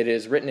 It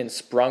is written in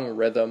sprung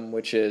rhythm,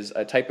 which is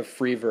a type of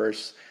free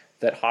verse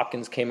that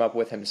Hopkins came up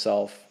with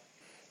himself.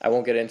 I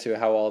won't get into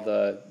how all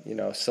the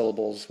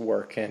syllables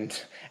work and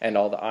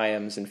all the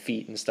iambs and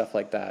feet and stuff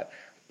like that,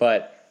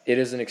 but it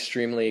is an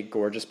extremely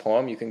gorgeous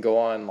poem. You can go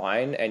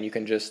online and you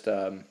can just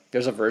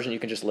there's a version you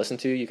can just listen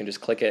to. You can just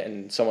click it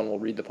and someone will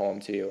read the poem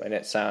to you, and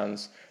it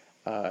sounds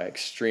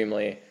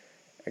extremely,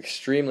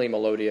 extremely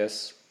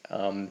melodious.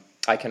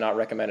 I cannot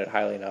recommend it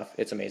highly enough.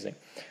 It's amazing.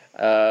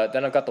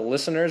 Then I've got The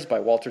Listeners by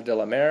Walter de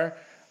la Mare,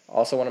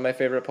 also one of my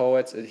favorite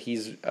poets.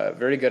 He's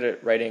very good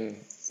at writing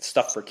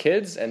stuff for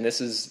kids, and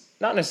this is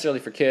not necessarily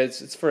for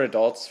kids. It's for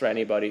adults, for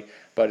anybody,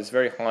 but it's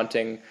very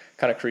haunting,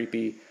 kind of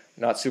creepy,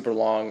 not super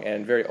long,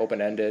 and very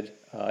open-ended.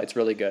 It's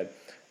really good.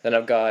 Then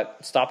I've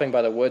got Stopping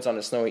by the Woods on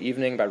a Snowy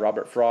Evening by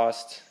Robert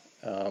Frost.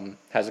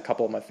 Has a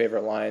couple of my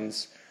favorite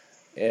lines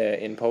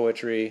in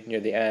poetry near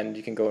the end.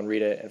 You can go and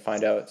read it and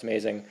find out. It's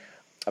amazing.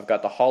 I've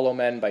got The Hollow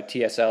Men by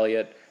T.S.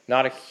 Eliot.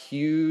 Not a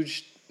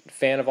huge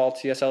fan of all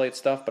T.S. Eliot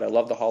stuff, but I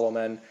love The Hollow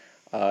Men.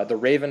 The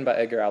Raven by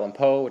Edgar Allan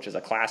Poe, which is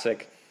a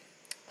classic.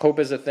 Hope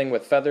is a Thing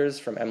with Feathers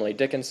from Emily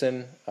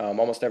Dickinson.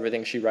 Almost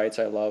everything she writes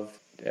I love.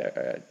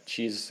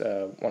 She's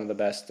one of the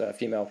best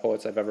female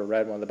poets I've ever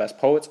read, one of the best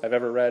poets I've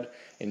ever read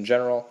in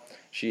general.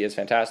 She is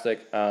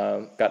fantastic.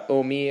 Got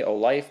Oh Me, Oh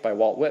Life by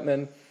Walt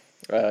Whitman.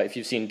 If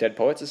you've seen Dead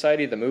Poets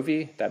Society,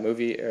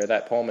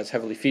 that poem is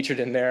heavily featured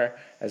in there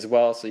as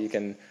well, so you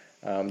can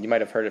you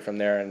might have heard it from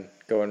there and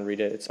go and read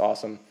it. It's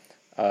awesome.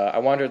 I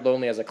Wandered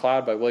Lonely as a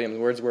Cloud by William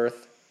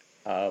Wordsworth.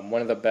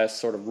 One of the best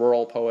sort of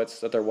rural poets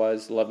that there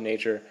was. Love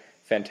nature.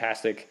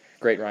 Fantastic.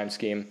 Great rhyme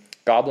scheme.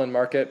 Goblin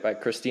Market by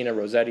Christina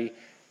Rossetti.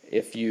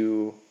 If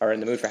you are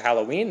in the mood for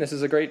Halloween, this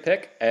is a great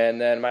pick. And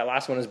then my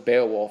last one is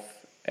Beowulf.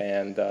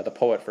 And the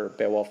poet for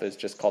Beowulf is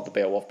just called the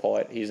Beowulf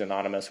Poet. He's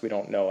anonymous. We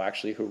don't know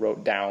actually who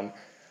wrote down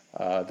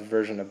the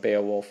version of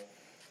Beowulf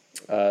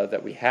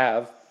that we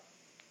have.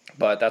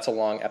 But that's a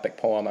long, epic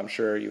poem. I'm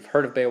sure you've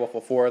heard of Beowulf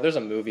before. There's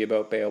a movie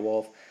about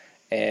Beowulf,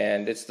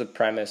 and it's the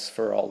premise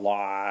for a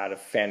lot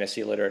of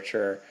fantasy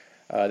literature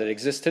that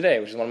exists today,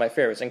 which is one of my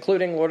favorites,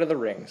 including Lord of the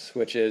Rings,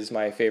 which is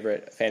my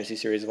favorite fantasy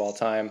series of all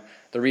time.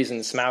 The reason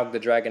Smaug the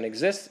dragon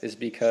exists is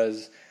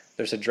because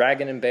there's a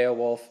dragon in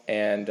Beowulf,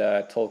 and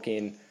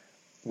Tolkien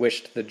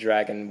wished the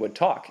dragon would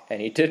talk, and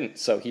he didn't,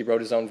 so he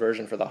wrote his own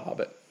version for The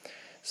Hobbit.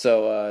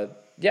 So,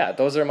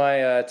 those are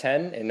my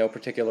 10 in no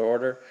particular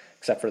order,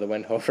 except for The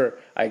Windhover,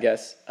 I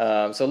guess.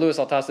 So, Lewis,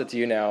 I'll toss it to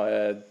you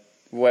now.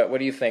 What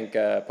do you think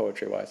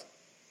poetry-wise?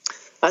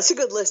 That's a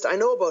good list. I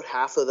know about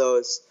half of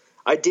those.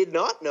 I did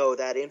not know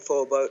that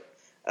info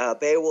about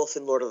Beowulf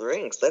and Lord of the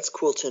Rings. That's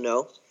cool to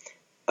know.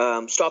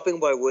 Stopping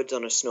by Woods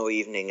on a Snowy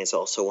Evening is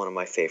also one of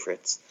my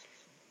favorites.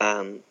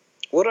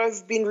 What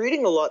I've been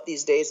reading a lot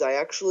these days, I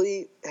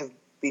actually have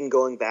been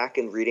going back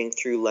and reading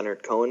through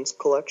Leonard Cohen's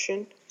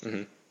collection.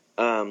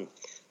 Mm-hmm.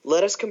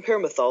 Let Us Compare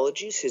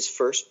Mythologies, his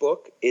first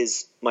book,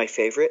 is my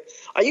favorite.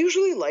 I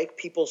usually like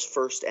people's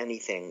first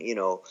anything,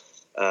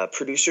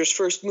 producers'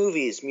 first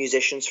movies,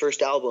 musicians'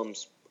 first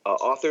albums,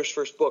 authors'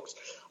 first books.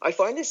 I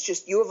find it's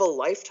just you have a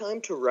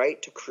lifetime to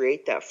write, to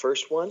create that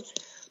first one,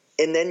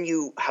 and then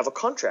you have a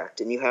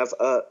contract, and you have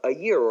a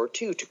year or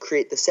two to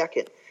create the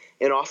second.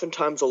 And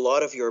oftentimes a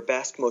lot of your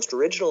best, most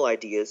original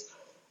ideas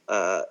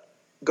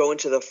go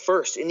into the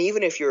first. And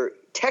even if you're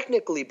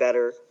technically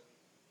better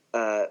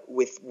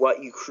with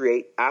what you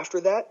create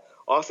after that,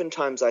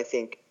 oftentimes I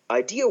think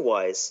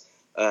idea-wise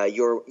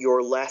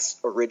you're less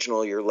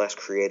original, you're less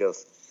creative.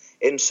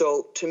 And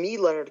so, to me,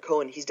 Leonard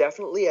Cohen, he's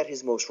definitely at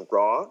his most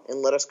raw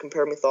in Let Us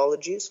Compare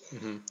Mythologies.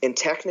 Mm-hmm. And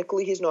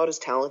technically, he's not as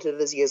talented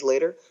as he is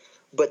later.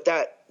 But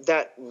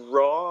that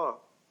raw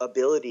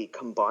ability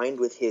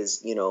combined with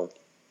his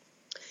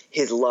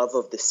love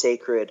of the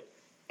sacred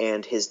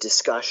and his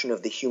discussion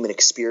of the human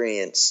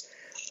experience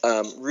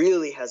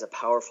really has a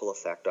powerful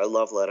effect. I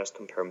love Let Us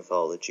Compare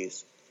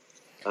Mythologies.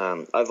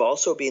 I've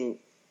also been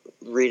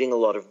reading a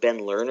lot of Ben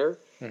Lerner.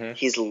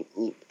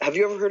 Mm-hmm. Have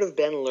you ever heard of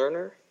Ben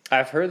Lerner?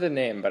 I've heard the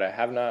name, but I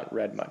have not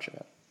read much of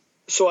it.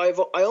 So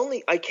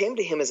I came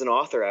to him as an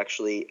author,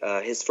 actually.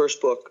 His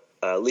first book,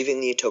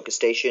 Leaving the Atoka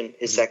Station,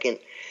 his second,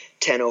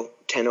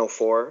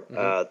 1004.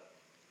 Mm-hmm.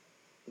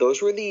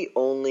 Those were the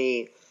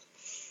only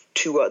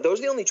two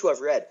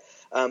I've read.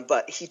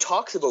 But he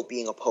talks about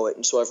being a poet,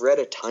 and so I've read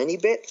a tiny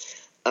bit.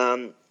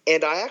 And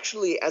I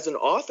actually, as an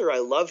author, I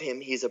love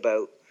him. He's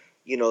about,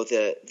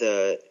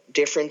 the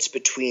difference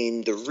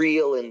between the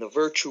real and the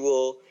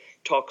virtual.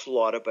 Talks a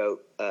lot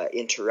about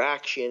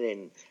interaction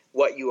and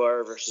what you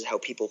are versus how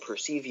people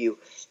perceive you.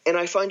 And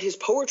I find his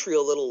poetry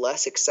a little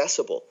less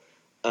accessible.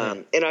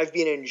 And I've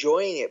been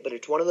enjoying it, but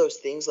it's one of those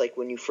things like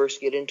when you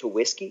first get into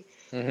whiskey,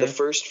 the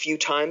first few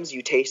times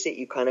you taste it,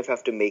 you kind of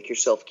have to make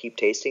yourself keep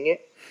tasting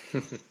it.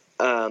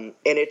 And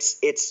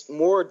it's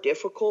more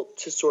difficult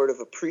to sort of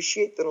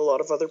appreciate than a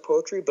lot of other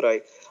poetry,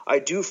 but I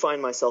do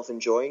find myself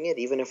enjoying it,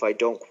 even if I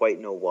don't quite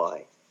know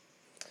why.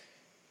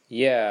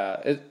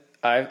 Yeah,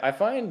 I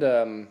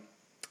find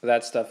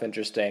that stuff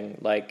interesting.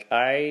 Like,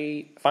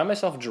 I find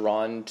myself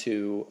drawn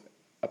to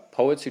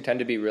poets who tend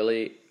to be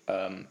really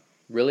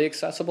really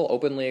accessible,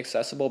 openly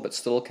accessible, but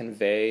still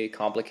convey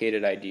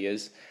complicated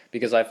ideas,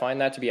 because I find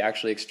that to be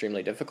actually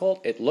extremely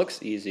difficult. It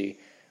looks easy,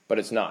 but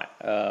it's not.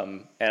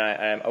 And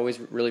I'm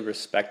always really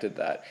respected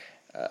that.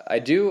 I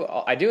do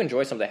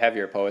enjoy some of the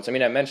heavier poets. I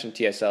mean, I mentioned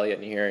T.S. Eliot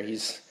in here.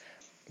 He's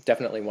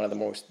definitely one of the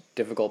most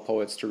difficult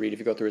poets to read if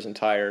you go through his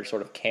entire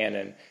sort of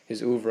canon,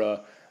 his oeuvre.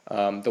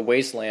 The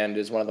Wasteland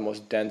is one of the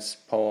most dense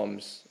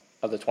poems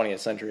of the 20th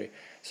century.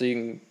 So you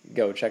can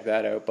go check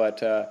that out.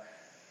 But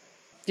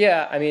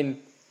yeah, I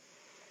mean,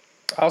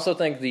 I also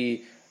think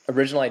the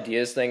original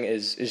ideas thing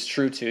is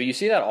true too. You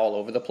see that all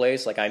over the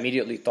place. Like, I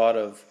immediately thought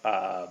of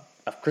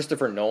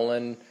Christopher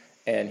Nolan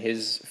and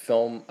his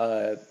film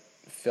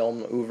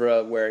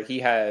oeuvre, where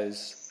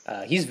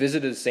he's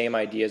visited the same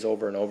ideas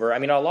over and over. I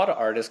mean, a lot of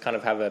artists kind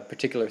of have a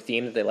particular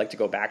theme that they like to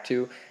go back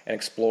to and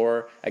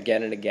explore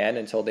again and again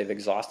until they've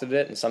exhausted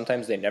it, and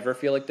sometimes they never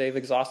feel like they've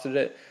exhausted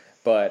it.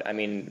 But, I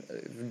mean,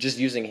 just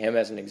using him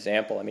as an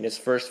example, I mean, his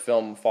first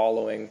film,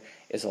 Following,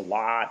 is a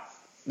lot.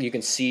 You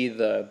can see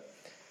the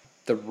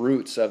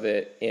roots of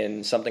it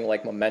in something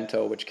like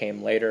Memento, which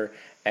came later,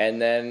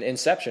 and then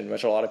Inception,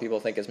 which a lot of people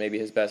think is maybe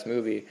his best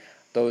movie.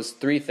 Those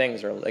three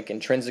things are like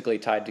intrinsically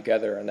tied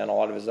together, and then a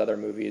lot of his other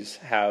movies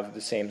have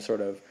the same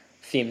sort of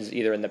themes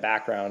either in the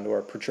background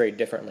or portrayed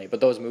differently. But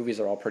those movies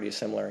are all pretty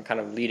similar and kind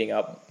of leading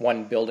up,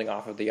 one building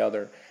off of the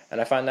other. And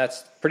I find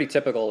that's pretty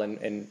typical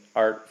in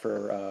art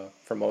for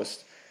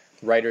most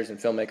writers and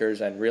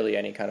filmmakers, and really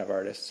any kind of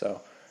artist.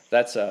 So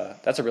that's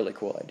a really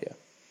cool idea.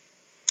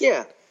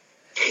 Yeah.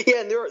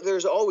 Yeah, and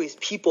there's always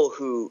people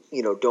who,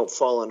 don't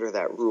fall under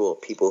that rule,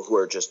 people who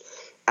are just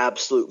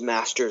absolute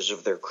masters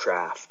of their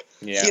craft.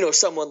 Yeah.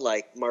 Someone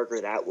like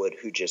Margaret Atwood,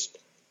 who just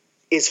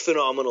is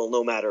phenomenal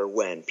no matter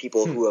when.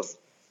 People who have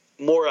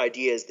more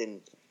ideas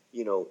than,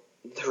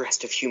 the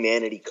rest of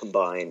humanity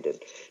combined, and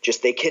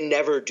just they can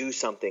never do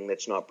something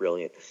that's not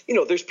brilliant.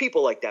 There's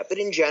people like that, but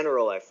in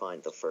general, I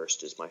find the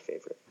first is my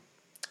favorite.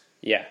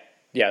 Yeah,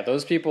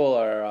 those people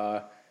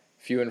are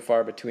few and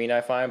far between,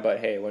 I find, but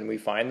hey, when we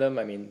find them,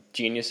 I mean,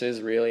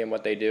 geniuses really in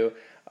what they do,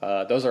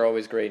 those are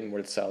always great and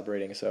worth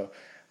celebrating. So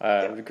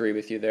I would agree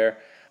with you there.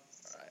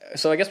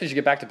 So I guess we should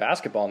get back to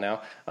basketball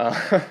now.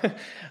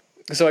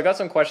 So I got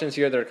some questions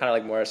here that are kind of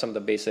like more some of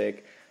the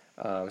basic,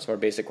 some more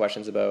basic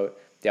questions about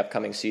the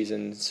upcoming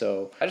season.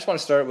 So I just want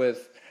to start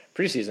with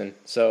preseason.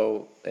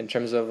 So in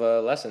terms of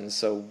lessons,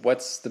 so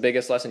what's the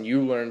biggest lesson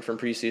you learned from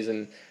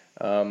preseason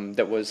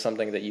that was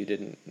something that you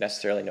didn't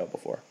necessarily know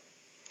before?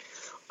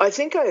 I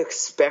think I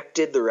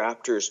expected the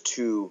Raptors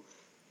to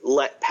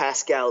let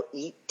Pascal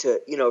eat,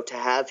 to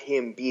have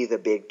him be the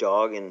big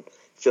dog and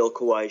fill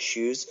Kawhi's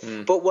shoes.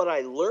 But what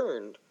I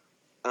learned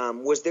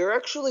was they're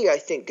actually, I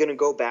think, going to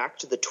go back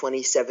to the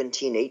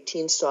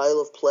 2017-18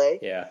 style of play.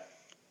 Yeah.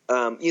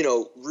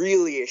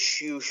 Really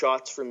eschew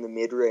shots from the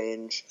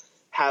mid-range,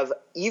 have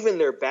even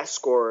their best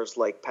scorers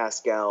like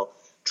Pascal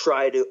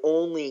try to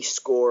only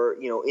score,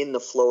 in the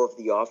flow of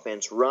the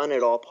offense, run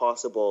at all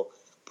possible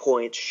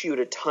points, shoot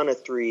a ton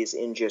of threes,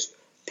 and just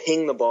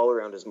ping the ball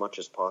around as much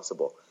as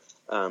possible.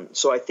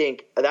 So I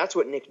think that's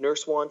what Nick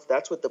Nurse wants.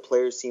 That's what the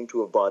players seem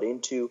to have bought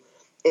into.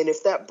 And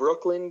if that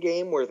Brooklyn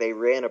game where they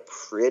ran a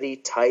pretty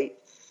tight,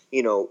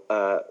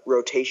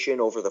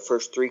 rotation over the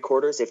first three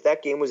quarters, if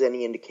that game was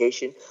any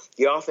indication,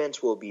 the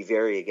offense will be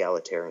very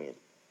egalitarian.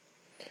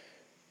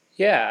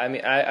 Yeah, I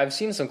mean, I've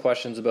seen some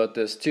questions about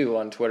this too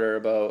on Twitter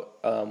about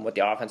what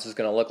the offense is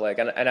going to look like.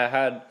 And I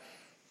had,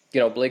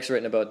 Blake's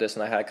written about this,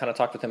 and I had kind of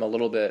talked with him a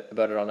little bit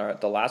about it on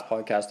the last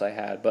podcast I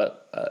had.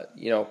 But,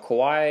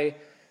 Kawhi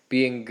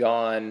being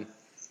gone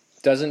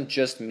doesn't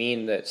just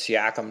mean that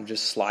Siakam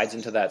just slides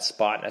into that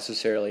spot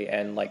necessarily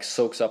and like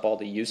soaks up all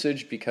the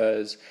usage,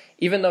 because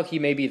even though he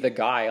may be the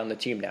guy on the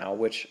team now,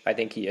 which I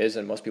think he is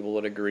and most people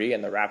would agree,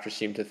 and the Raptors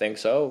seem to think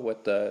so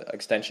with the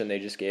extension they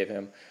just gave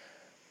him,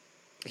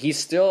 he's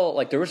still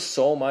like, there was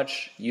so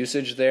much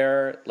usage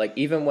there. Like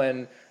even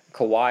when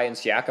Kawhi and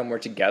Siakam were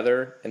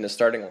together in the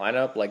starting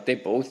lineup, like they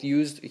both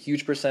used a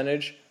huge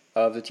percentage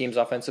of the team's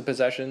offensive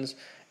possessions,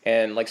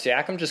 and like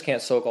Siakam just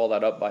can't soak all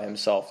that up by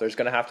himself. There's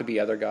going to have to be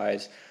other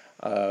guys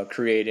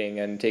creating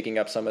and taking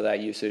up some of that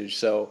usage.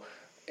 So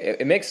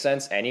it makes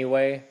sense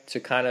anyway to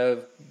kind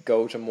of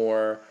go to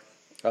more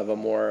of a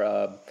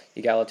more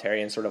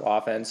egalitarian sort of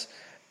offense.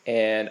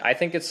 And I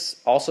think it's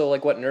also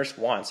like what Nurse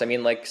wants. I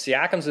mean, like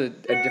Siakam's a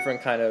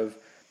different kind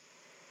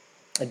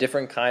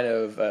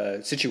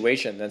of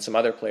situation than some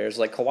other players.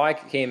 Like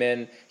Kawhi came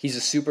in, he's a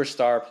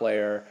superstar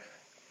player.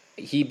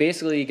 He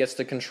basically gets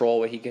to control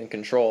what he can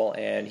control,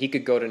 and he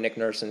could go to Nick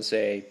Nurse and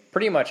say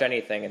pretty much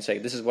anything and say,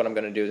 this is what I'm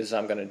going to do, this is how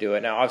I'm going to do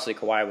it. Now, obviously,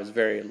 Kawhi was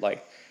very,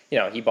 like, you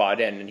know, he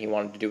bought in and he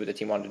wanted to do what the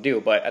team wanted to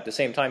do, but at the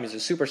same time, he's a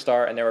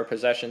superstar, and there were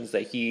possessions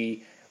that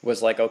he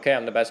was like, okay,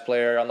 I'm the best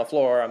player on the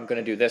floor, I'm going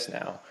to do this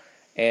now.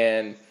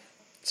 And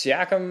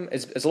Siakam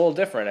is a little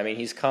different. I mean,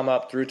 he's come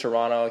up through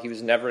Toronto. He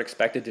was never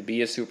expected to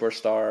be a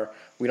superstar.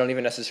 We don't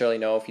even necessarily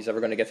know if he's ever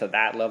going to get to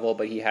that level,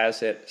 but he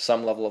has hit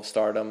some level of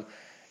stardom.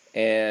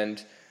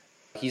 And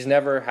he's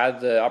never had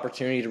the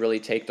opportunity to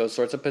really take those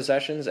sorts of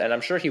possessions, and I'm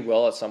sure he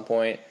will at some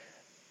point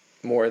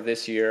more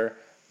this year.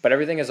 But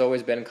everything has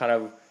always been kind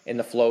of in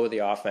the flow of the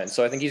offense.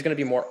 So I think he's going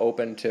to be more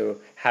open to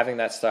having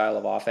that style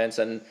of offense.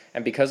 And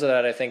because of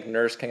that, I think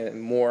Nurse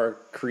can more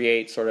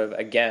create sort of,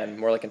 again,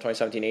 more like in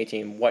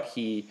 2017-18, what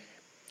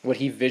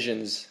he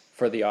visions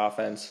for the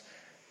offense.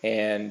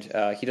 And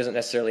he doesn't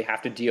necessarily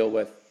have to deal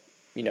with,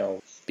 you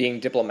know,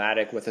 being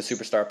diplomatic with a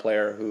superstar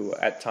player who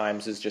at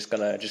times is just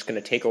gonna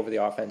take over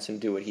the offense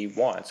and do what he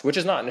wants, which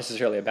is not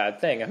necessarily a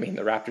bad thing. I mean,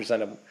 the Raptors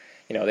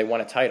they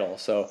won a title,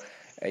 so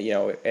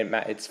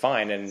it's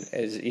fine, and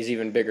is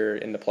even bigger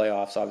in the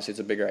playoffs. Obviously, it's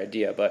a bigger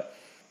idea, but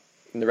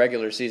in the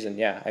regular season,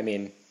 yeah, I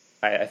mean,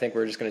 I think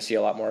we're just going to see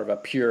a lot more of a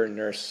pure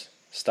Nurse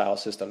style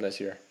system this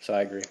year. So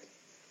I agree.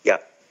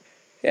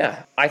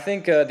 Yeah. I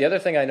think the other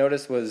thing I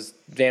noticed was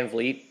Van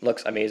Vliet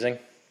looks amazing.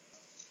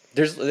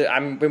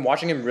 I've been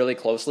watching him really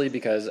closely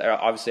because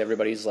obviously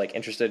everybody's like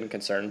interested and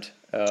concerned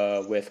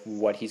with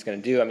what he's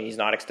going to do. I mean, he's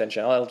not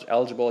extension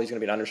eligible. He's going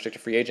to be an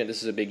unrestricted free agent.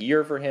 This is a big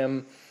year for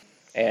him,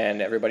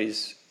 and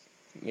everybody's,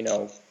 you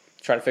know,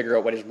 trying to figure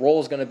out what his role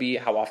is going to be.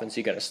 How often is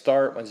he going to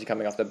start? When's he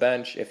coming off the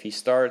bench? If he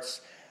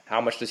starts,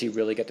 how much does he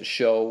really get to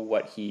show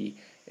what he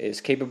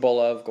is capable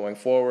of going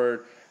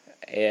forward?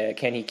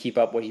 Can he keep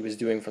up what he was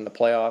doing from the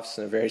playoffs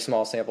in a very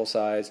small sample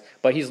size?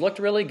 But he's looked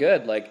really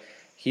good. Like,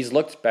 he's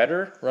looked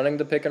better running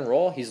the pick and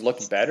roll. He's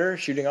looked better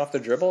shooting off the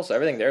dribble. So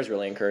everything there is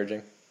really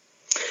encouraging.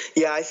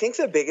 Yeah, I think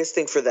the biggest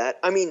thing for that,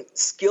 I mean,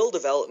 skill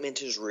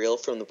development is real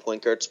from the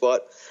point guard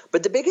spot,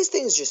 but the biggest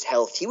thing is just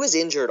health. He was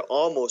injured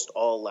almost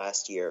all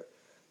last year.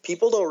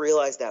 People don't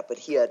realize that, but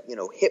he had,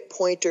 hip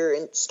pointer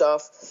and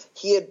stuff.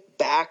 He had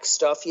back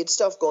stuff. He had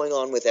stuff going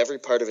on with every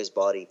part of his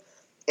body.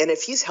 And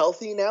if he's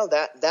healthy now,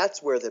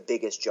 that's where the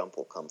biggest jump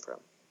will come from.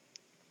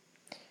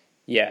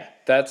 Yeah,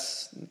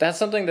 that's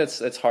something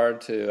that's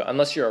hard to,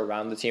 unless you're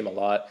around the team a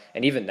lot,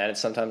 and even then it's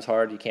sometimes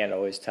hard. You can't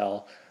always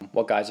tell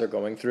what guys are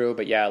going through.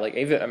 But yeah, like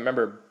even I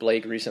remember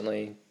Blake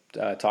recently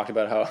talked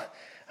about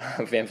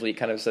how Van Vliet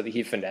kind of said that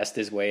he finessed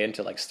his way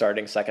into like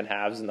starting second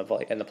halves in the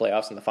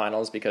playoffs and the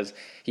finals because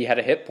he had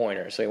a hip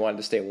pointer, so he wanted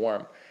to stay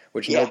warm,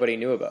 which nobody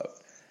knew about.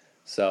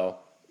 So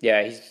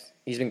yeah,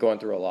 he's been going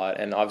through a lot,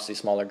 and obviously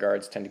smaller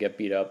guards tend to get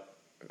beat up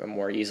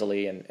more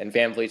easily, and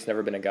Van Vliet's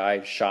never been a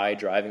guy shy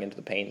driving into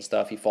the paint and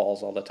stuff. He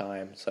falls all the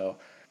time. So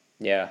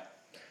yeah.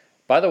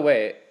 By the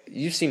way,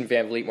 you've seen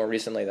Van Vliet more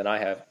recently than I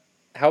have.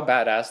 How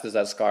badass does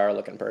that scar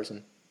look in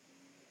person?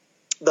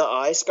 The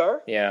eye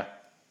scar? Yeah.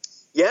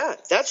 Yeah,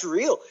 that's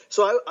real.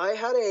 So I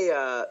had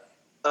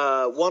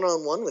a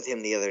one-on-one with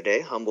him the other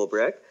day, humble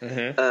brag.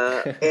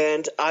 Mm-hmm.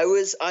 And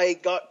I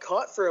got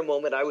caught for a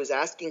moment. I was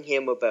asking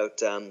him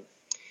about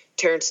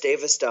Terrence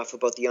Davis stuff,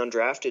 about the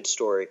undrafted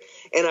story,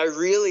 and I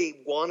really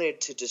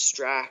wanted to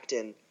distract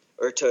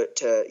or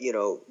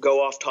to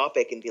go off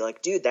topic and be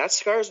like, dude, that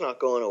scar's not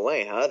going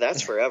away, huh?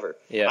 That's forever.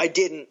 Yeah. I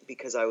didn't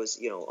because I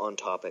was on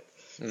topic.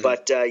 Mm-hmm.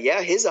 But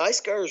his eye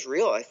scar is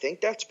real. I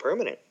think that's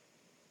permanent.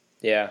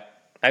 Yeah,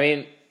 I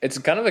mean, it's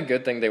kind of a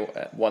good thing they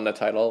won the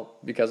title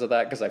because of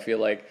that, because I feel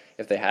like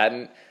if they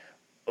hadn't,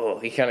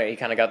 he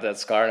kind of got that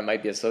scar, and it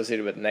might be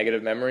associated with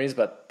negative memories,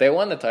 but they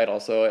won the title,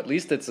 so at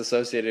least it's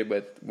associated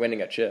with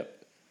winning a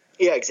chip.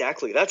 Yeah,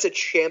 exactly. That's a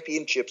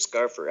championship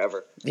scar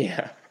forever.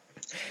 Yeah,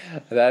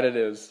 that it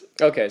is.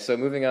 Okay, so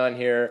moving on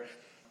here.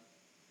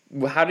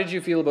 How did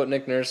you feel about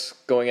Nick Nurse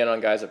going in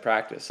on guys at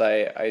practice?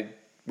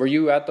 Were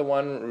you at the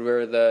one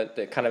where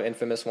the kind of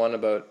infamous one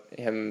about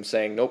him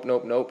saying nope,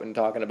 nope, nope, and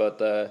talking about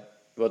the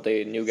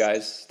new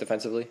guys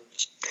defensively?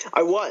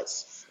 I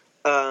was.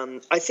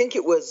 I think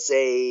it was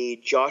a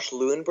Josh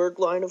Lewenberg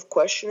line of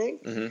questioning.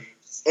 Mm-hmm.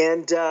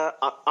 And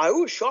I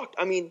was shocked.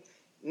 I mean,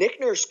 Nick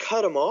Nurse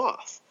cut him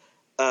off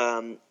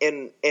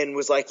and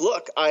was like,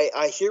 look,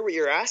 I hear what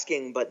you're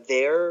asking, but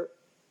their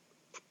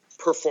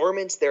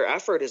performance, their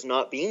effort is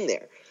not being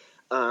there.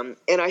 And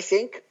I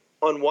think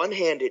on one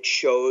hand, it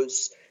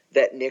shows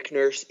that Nick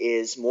Nurse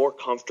is more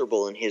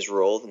comfortable in his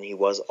role than he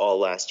was all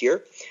last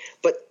year.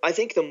 But I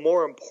think the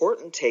more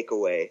important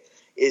takeaway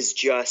is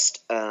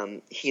just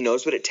he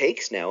knows what it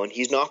takes now, and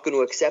he's not going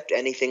to accept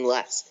anything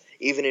less,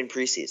 even in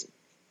preseason.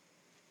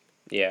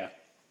 Yeah,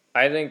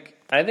 I think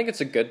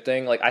it's a good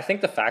thing. Like, I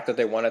think the fact that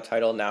they won a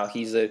title now,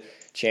 he's a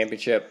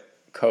championship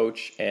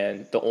coach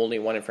and the only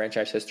one in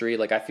franchise history.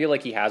 Like, I feel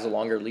like he has a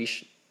longer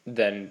leash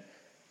than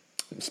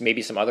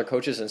maybe some other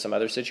coaches in some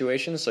other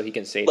situations, so he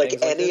can say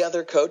things like any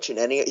other coach in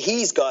any.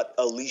 He's got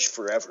a leash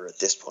forever at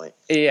this point.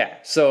 Yeah.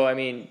 So I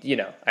mean,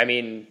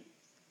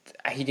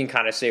 he can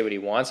kind of say what he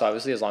wants,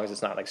 obviously, as long as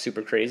it's not like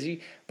super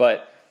crazy.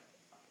 But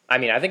I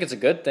mean, I think it's a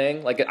good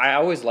thing. Like, I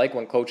always like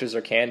when coaches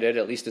are candid,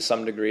 at least to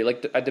some degree,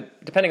 like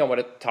depending on what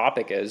a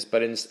topic is.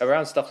 But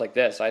around stuff like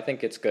this, I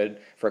think it's good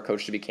for a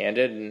coach to be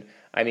candid. And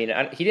I mean,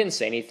 he didn't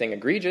say anything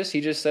egregious.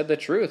 He just said the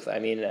truth. I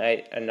mean,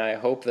 I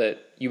hope that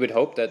you would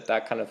hope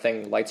that kind of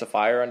thing lights a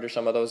fire under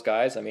some of those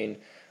guys. I mean,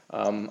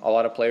 a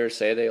lot of players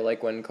say they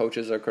like when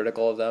coaches are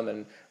critical of them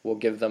and will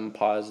give them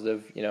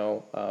positive,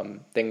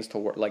 things to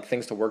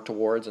work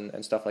towards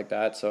and stuff like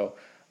that. So,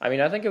 I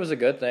mean, I think it was a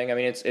good thing. I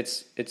mean,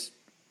 it's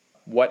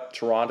what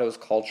Toronto's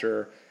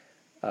culture,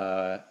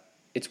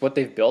 it's what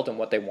they've built and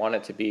what they want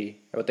it to be,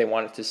 and what they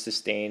want it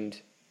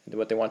to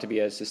what they want to be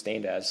as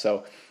sustained as.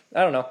 So,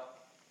 I don't know.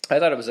 I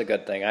thought it was a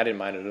good thing. I didn't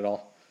mind it at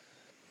all.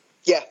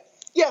 Yeah.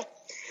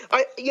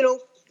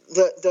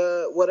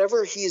 The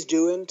whatever he's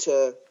doing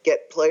to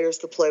get players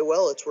to play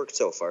well, it's worked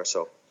so far.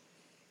 So.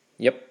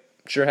 Yep,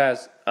 sure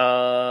has.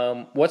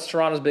 What's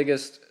Toronto's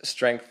biggest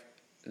strength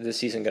this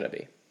season going to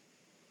be?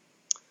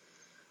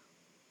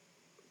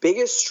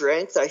 Biggest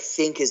strength, I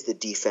think, is the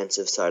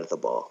defensive side of the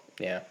ball.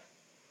 Yeah.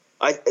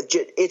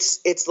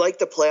 It's like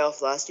the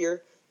playoffs last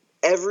year.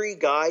 Every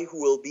guy who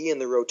will be in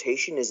the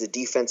rotation is a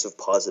defensive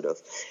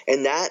positive.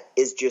 And that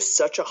is just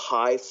such a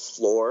high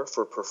floor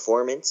for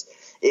performance.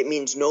 It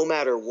means no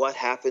matter what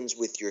happens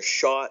with your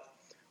shot,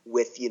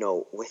 with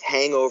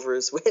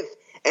hangovers, with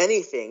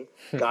anything,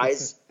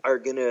 guys are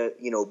going to,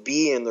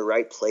 be in the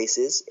right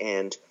places,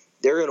 and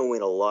they're going to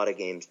win a lot of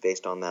games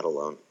based on that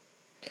alone.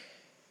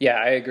 Yeah,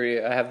 I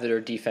agree. I have their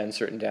defense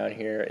written down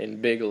here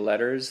in big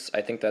letters.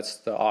 I think that's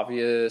the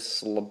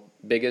obvious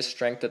biggest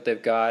strength that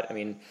they've got. I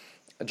mean,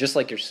 just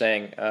like you're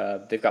saying,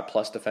 they've got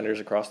plus defenders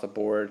across the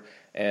board,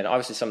 and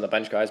obviously some of the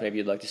bench guys, maybe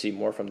you'd like to see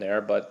more from there,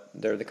 but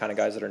they're the kind of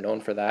guys that are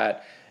known for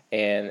that,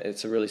 and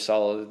it's a really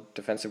solid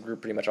defensive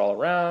group pretty much all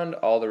around.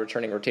 All the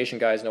returning rotation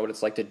guys know what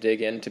it's like to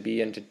dig in, to be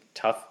into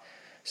tough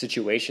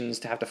situations,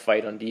 to have to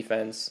fight on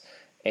defense,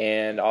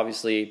 and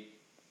obviously,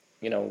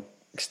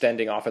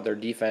 extending off of their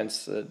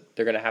defense,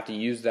 they're going to have to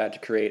use that to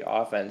create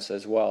offense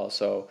as well.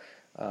 So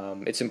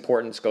its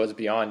importance goes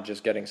beyond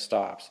just getting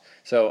stops.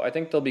 So I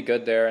think they'll be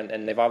good there,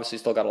 and they've obviously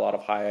still got a lot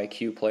of high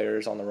IQ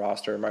players on the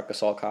roster: Marc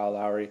Gasol, Kyle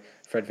Lowry,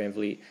 Fred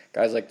VanVleet,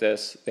 guys like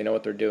this. They know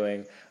what they're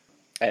doing,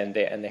 and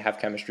they have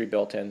chemistry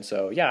built in.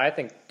 So yeah, I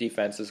think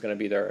defense is going to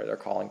be their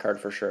calling card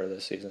for sure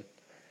this season.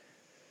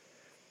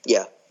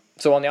 Yeah.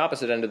 So on the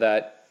opposite end of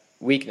that,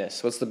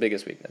 weakness. What's the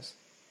biggest weakness?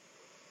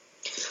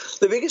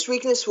 The biggest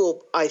weakness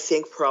will, I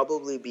think,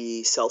 probably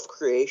be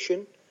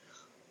self-creation.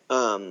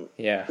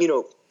 Yeah.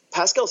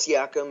 Pascal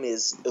Siakam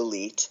is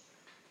elite,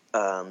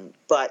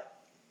 but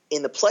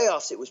in the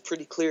playoffs, it was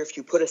pretty clear if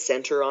you put a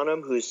center on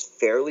him who's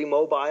fairly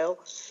mobile,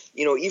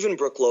 even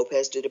Brook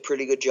Lopez did a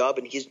pretty good job,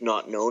 and he's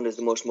not known as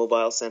the most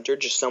mobile center,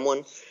 just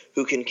someone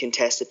who can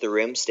contest at the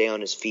rim, stay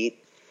on his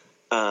feet.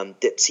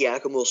 That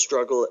Siakam will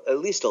struggle at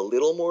least a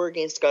little more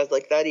against guys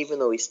like that, even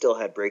though he still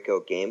had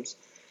breakout games.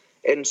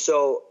 And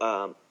so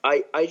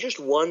I just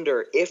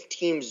wonder if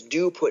teams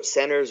do put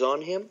centers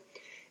on him,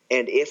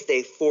 and if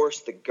they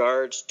force the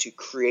guards to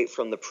create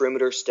from the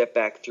perimeter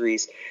step-back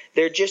threes,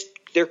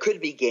 there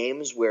could be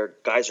games where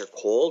guys are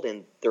cold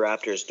and the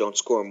Raptors don't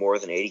score more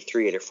than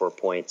 84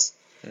 points.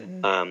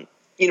 Mm-hmm.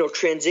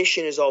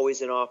 Transition is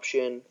always an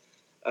option.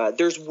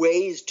 There's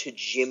ways to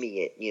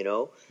jimmy it,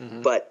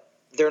 mm-hmm. But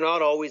they're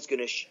not always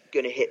going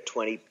to hit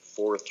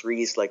 24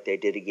 threes like they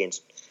did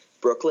against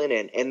Brooklyn,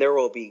 and there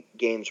will be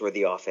games where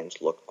the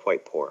offense looked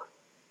quite poor.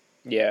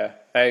 Yeah,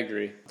 I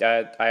agree.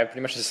 I have pretty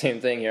much the same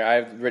thing here.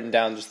 I've written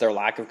down just their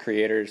lack of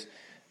creators.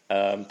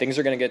 Things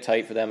are going to get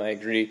tight for them, I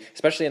agree,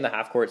 especially in the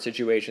half-court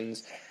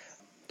situations,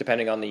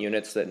 depending on the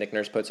units that Nick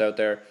Nurse puts out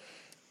there.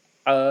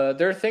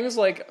 There are things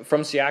like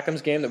from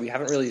Siakam's game that we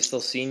haven't really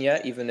still seen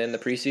yet, even in the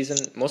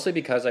preseason, mostly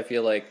because I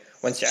feel like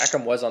when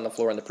Siakam was on the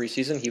floor in the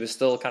preseason, he was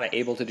still kind of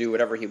able to do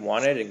whatever he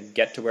wanted and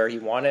get to where he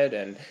wanted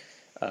and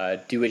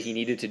do what he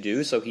needed to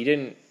do, so he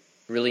didn't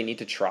really need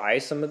to try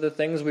some of the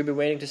things we've been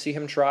waiting to see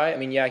him try. I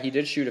mean, yeah, he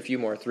did shoot a few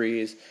more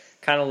threes,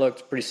 kind of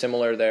looked pretty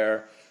similar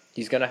there.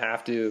 He's going to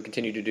have to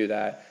continue to do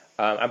that.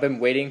 I've been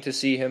waiting to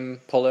see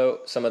him pull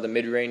out some of the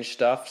mid-range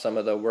stuff, some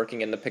of the working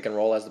in the pick and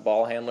roll as the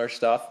ball handler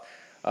stuff.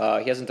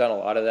 He hasn't done a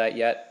lot of that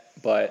yet,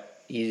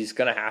 but he's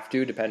going to have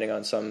to, depending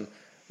on some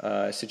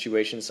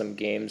situations, some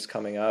games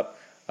coming up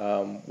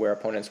where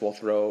opponents will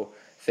throw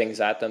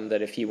things at them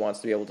that if he wants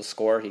to be able to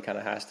score, he kind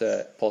of has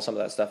to pull some of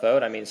that stuff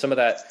out. I mean, some of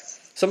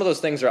those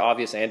things are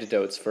obvious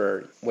antidotes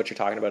for what you're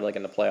talking about, like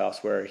in the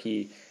playoffs, where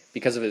he,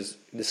 because of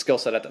the skill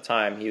set at the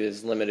time, he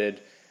was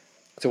limited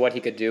to what he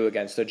could do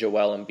against a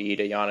Joel Embiid,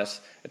 a Giannis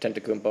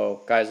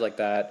Antetokounmpo, guys like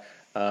that.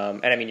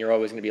 And I mean, you're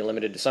always going to be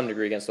limited to some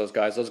degree against those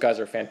guys. Those guys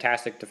are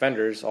fantastic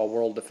defenders,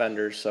 all-world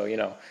defenders, so,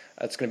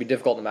 it's going to be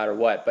difficult no matter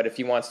what. But if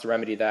he wants to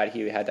remedy that,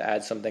 he had to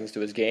add some things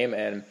to his game,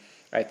 and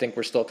I think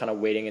we're still kind of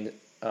waiting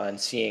and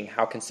seeing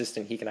how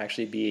consistent he can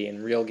actually be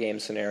in real game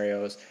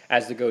scenarios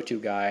as the go-to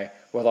guy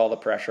with all the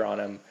pressure on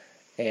him.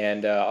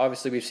 And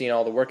obviously we've seen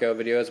all the workout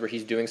videos where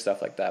he's doing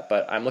stuff like that,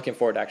 but I'm looking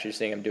forward to actually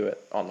seeing him do it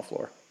on the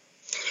floor.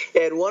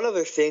 And one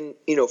other thing,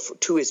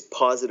 to his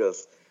positive,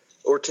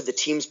 or to the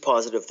team's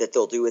positive that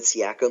they'll do with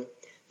Siakam,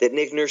 that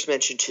Nick Nurse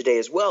mentioned today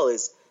as well,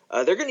 is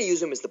they're going to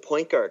use him as the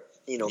point guard,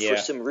 for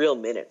some real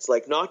minutes.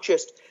 Like, not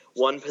just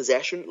one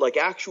possession, like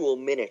actual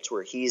minutes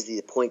where he's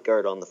the point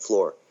guard on the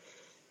floor.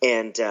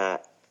 And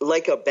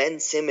like a Ben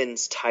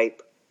Simmons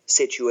type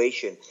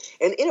situation.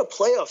 And in a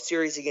playoff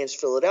series against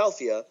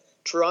Philadelphia,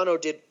 Toronto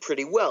did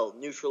pretty well,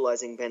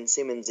 neutralizing Ben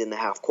Simmons in the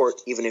half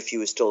court, even if he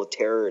was still a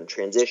terror in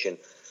transition.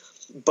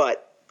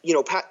 But,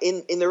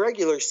 in the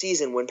regular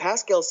season, when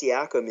Pascal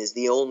Siakam is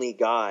the only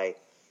guy,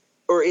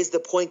 or is the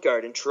point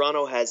guard, and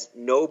Toronto has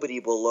nobody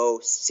below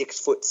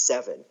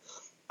 6'7",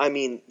 I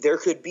mean, there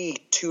could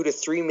be 2 to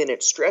 3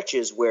 minute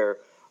stretches where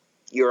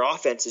your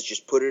offense is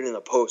just put it in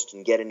the post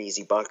and get an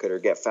easy bucket or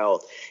get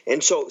fouled.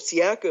 And so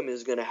Siakam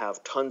is going to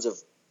have tons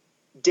of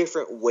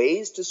different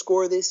ways to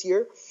score this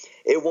year.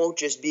 It won't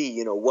just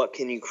be, what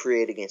can you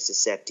create against a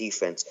set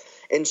defense?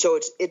 And so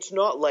it's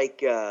not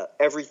like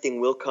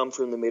everything will come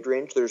from the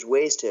mid-range. There's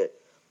ways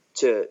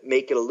to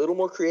make it a little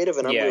more creative,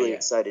 and I'm really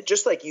excited.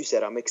 Just like you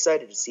said, I'm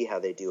excited to see how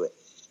they do it.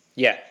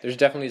 Yeah, there's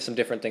definitely some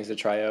different things to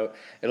try out.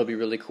 It'll be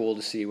really cool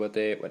to see what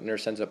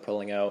Nurse ends up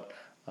pulling out.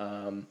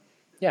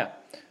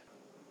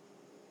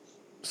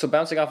 So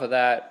bouncing off of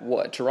that,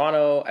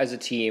 Toronto as a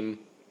team,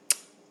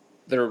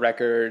 their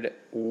record,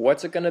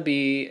 what's it going to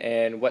be,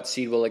 and what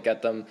seed will it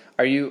get them?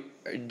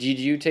 Did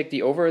you take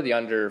the over or the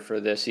under for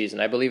this season?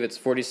 I believe it's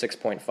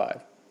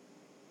 46.5.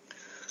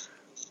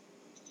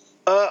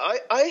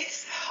 I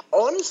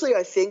honestly,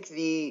 I think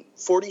the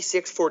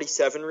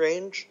 46-47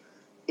 range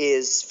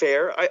is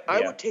fair.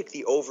 I would take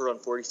the over on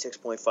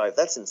 46.5.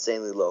 That's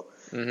insanely low.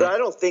 Mm-hmm. But I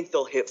don't think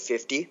they'll hit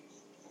 50.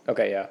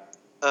 Okay, yeah.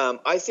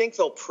 I think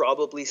they'll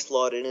probably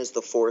slot in as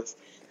the fourth,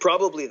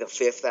 probably the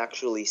fifth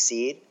actually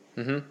seed.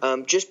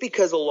 Mm-hmm. Just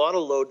because a lot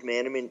of load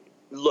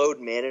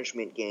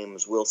management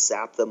games will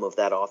sap them of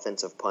that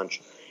offensive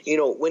punch.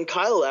 When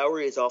Kyle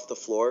Lowry is off the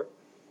floor,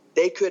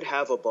 they could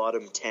have a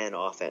bottom 10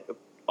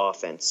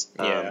 offense.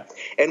 Yeah.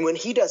 And when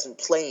he doesn't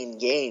play in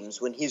games,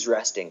 when he's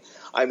resting,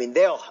 I mean,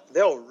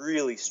 they'll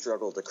really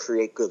struggle to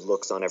create good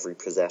looks on every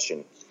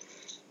possession.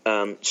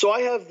 So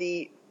I have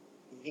the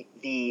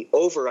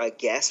over, I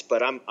guess,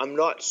 but I'm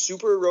not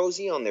super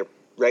rosy on their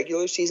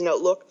regular season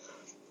outlook.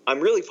 I'm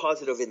really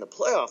positive in the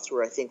playoffs,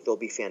 where I think they'll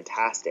be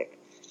fantastic.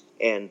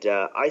 And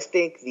I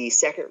think the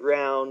second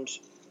round,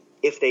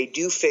 if they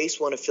do face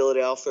one of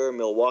Philadelphia or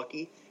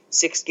Milwaukee,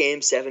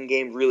 6-game,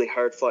 7-game, really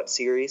hard-fought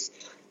series,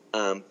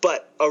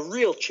 but a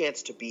real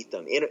chance to beat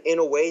them in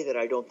a way that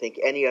I don't think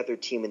any other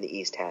team in the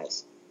East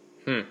has.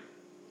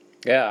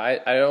 Yeah,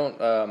 I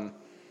don't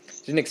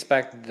didn't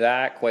expect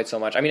that quite so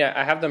much. I mean,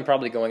 I have them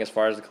probably going as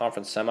far as the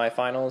conference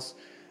semifinals,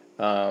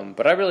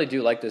 but I really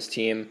do like this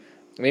team.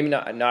 Maybe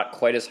not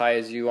quite as high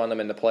as you on them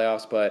in the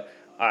playoffs, but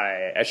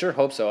I sure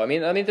hope so. I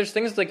mean, there's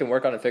things they can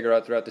work on and figure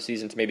out throughout the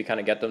season to maybe kind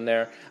of get them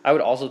there. I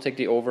would also take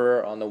the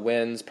over on the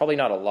wins. Probably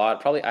not a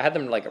lot. Probably I had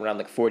them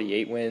around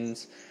 48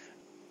 wins.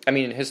 I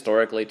mean,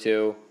 historically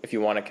too, if you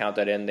want to count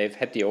that in, they've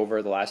hit the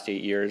over the last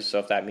 8 years. So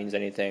if that means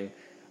anything,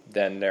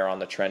 then they're on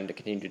the trend to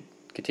continue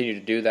to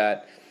do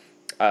that.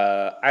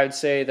 I would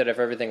say that if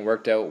everything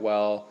works out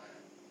well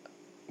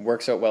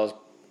as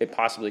it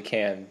possibly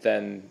can,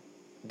 then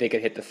they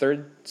could hit the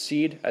third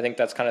seed. I think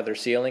that's kind of their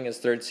ceiling, is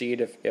third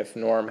seed if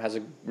Norm has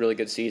a really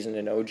good season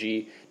and OG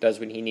does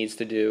what he needs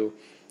to do,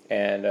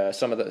 and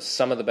some of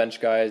the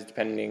bench guys,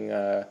 depending,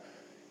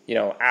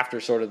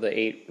 after sort of the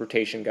 7-8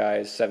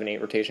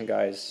 rotation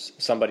guys,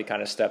 somebody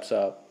kind of steps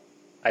up.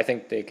 I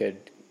think they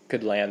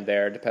could land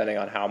there, depending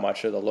on how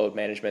much of the load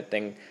management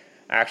thing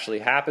actually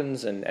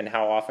happens and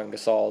how often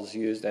Gasol is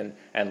used and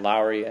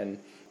Lowry, and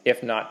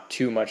if not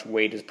too much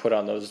weight is put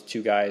on those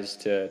two guys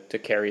to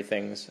carry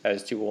things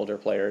as two older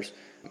players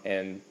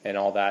and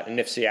all that. And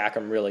if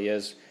Siakam really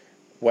is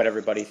what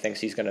everybody thinks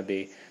he's going to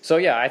be. So,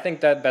 yeah, I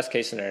think that best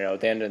case scenario,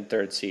 they end in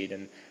third seed,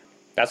 and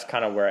that's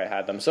kind of where I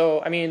had them.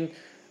 So, I mean,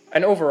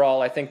 and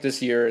overall, I think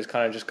this year is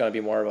kind of just going to be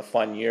more of a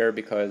fun year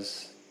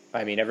because,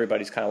 I mean,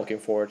 everybody's kind of looking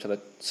forward to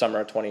the summer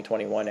of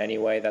 2021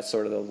 anyway. That's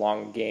sort of the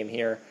long game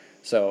here.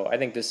 So I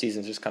think this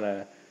season's just kind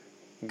of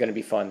going to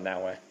be fun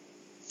that way.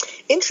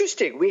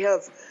 Interesting. We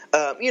have,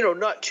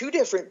 not too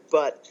different,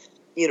 but,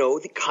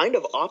 the kind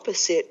of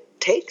opposite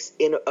takes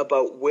in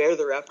about where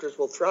the Raptors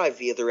will thrive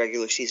via the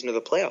regular season or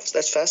the playoffs.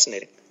 That's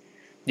fascinating.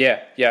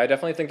 Yeah, I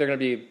definitely think they're going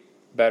to be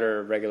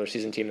better regular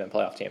season team than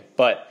playoff team.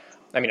 But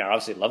I mean, I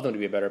obviously love them to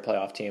be a better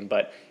playoff team.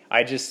 But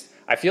I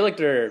feel like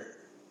they're,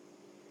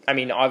 I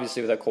mean,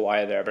 obviously without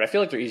Kawhi there, but I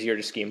feel like they're easier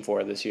to scheme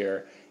for this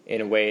year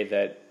in a way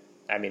that,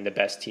 I mean, the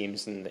best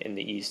teams in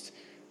the East,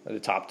 the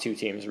top two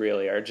teams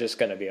really, are just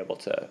going to be able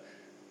to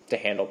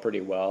handle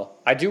pretty well.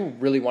 I do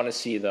really want to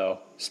see, though,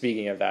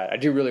 speaking of that, I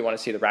do really want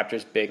to see the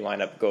Raptors' big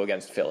lineup go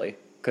against Philly,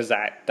 because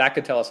that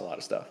could tell us a lot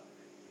of stuff.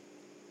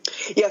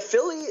 Yeah,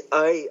 Philly,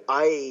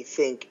 I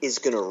think, is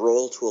going to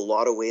roll to a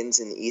lot of wins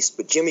in the East,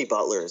 but Jimmy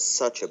Butler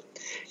is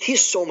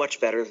he's so much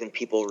better than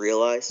people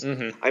realize.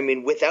 Mm-hmm. I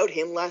mean, without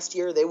him last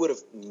year, they would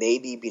have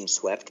maybe been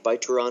swept by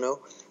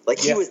Toronto. Like,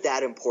 he was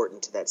that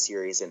important to that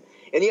series. And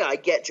yeah, I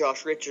get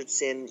Josh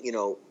Richardson,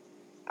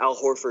 Al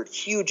Horford,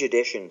 huge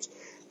additions.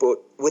 But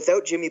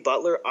without Jimmy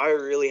Butler, I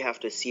really have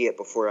to see it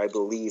before I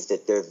believe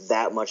that they're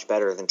that much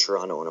better than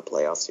Toronto in a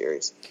playoff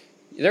series.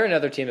 They're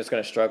another team that's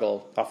going to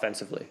struggle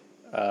offensively,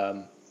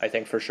 I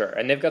think, for sure.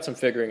 And they've got some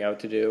figuring out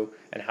to do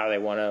and how they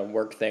want to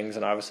work things.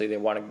 And obviously they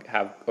want to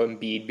have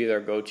Embiid be their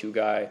go-to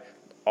guy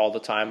all the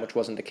time, which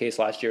wasn't the case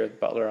last year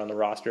with Butler on the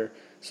roster.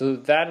 So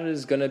that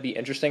is going to be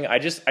interesting. I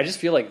just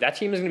feel like that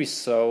team is going to be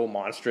so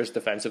monstrous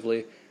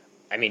defensively.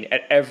 I mean,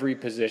 at every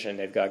position,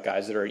 they've got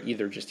guys that are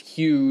either just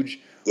huge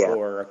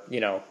or,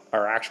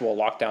 are actual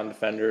lockdown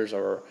defenders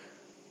or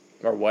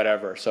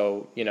whatever.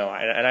 So,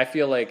 and I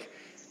feel like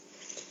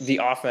the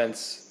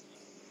offense,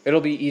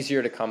 it'll be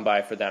easier to come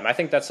by for them. I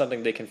think that's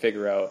something they can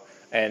figure out.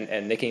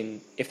 And they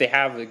can, if they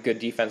have a good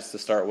defense to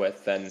start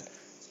with, then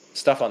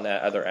stuff on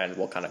that other end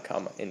will kind of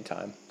come in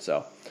time.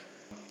 So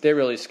they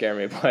really scare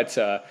me, but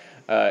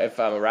if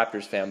I'm a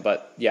Raptors fan.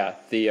 But yeah,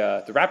 the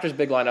Raptors'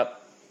 big lineup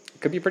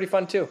could be pretty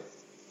fun too.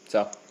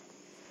 So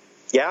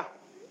yeah,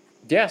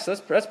 so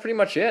that's pretty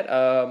much it.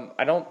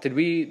 Did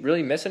we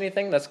really miss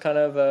anything? That's kind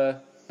of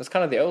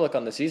the outlook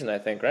on the season, I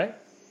think, right?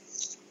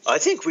 I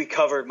think we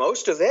covered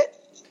most of it.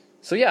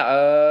 So yeah,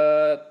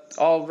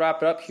 I'll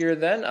wrap it up here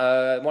then.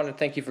 I want to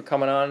thank you for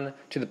coming on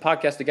to the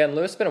podcast again,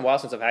 Lewis. It's been a while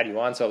since I've had you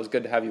on, so it was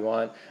good to have you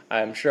on.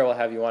 I'm sure I'll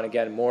have you on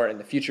again more in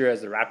the future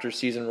as the Raptors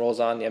season rolls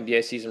on, the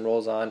NBA season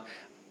rolls on.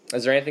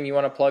 Is there anything you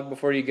want to plug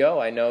before you go?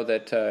 I know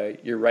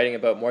that you're writing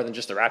about more than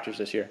just the Raptors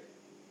this year.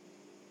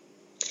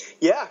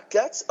 Yeah,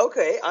 that's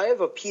okay. I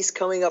have a piece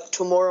coming up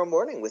tomorrow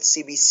morning with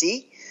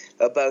CBC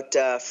about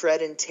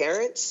Fred and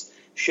Terrence.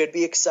 Should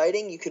be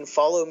exciting. You can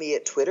follow me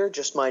at Twitter,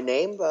 just my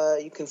name.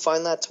 You can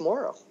find that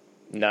tomorrow.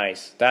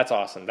 Nice. That's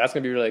awesome. That's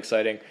going to be really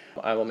exciting.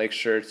 I will make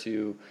sure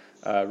to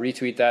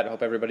retweet that. I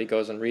hope everybody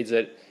goes and reads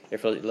it.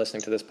 If you're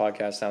listening to this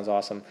podcast, sounds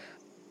awesome.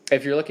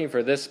 If you're looking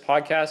for this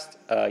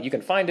podcast, you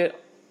can find it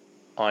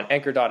on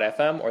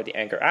Anchor.fm or the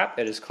Anchor app.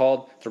 It is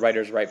called The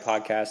Writers' Right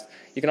Podcast.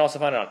 You can also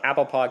find it on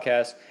Apple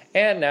Podcasts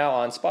and now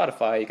on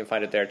Spotify. You can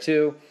find it there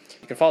too.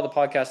 You can follow the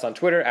podcast on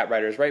Twitter at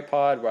Writers' Right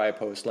Pod, where I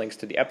post links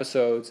to the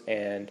episodes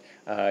and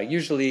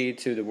usually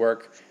to the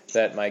work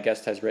that my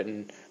guest has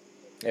written,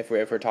 if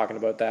we're talking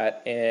about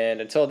that.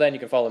 And until then, you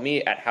can follow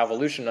me at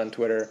Halvolution on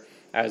Twitter,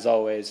 as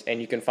always.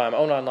 And you can find my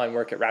own online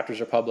work at Raptors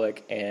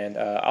Republic. And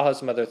I'll have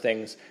some other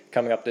things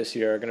coming up this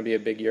year. Going to be a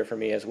big year for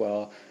me as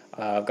well.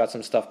 I've got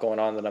some stuff going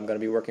on that I'm going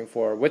to be working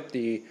for with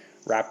the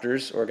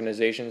Raptors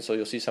organization. So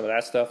you'll see some of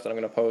that stuff that I'm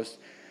going to post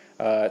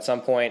at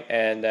some point.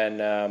 And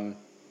then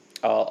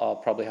I'll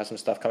probably have some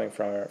stuff coming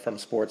from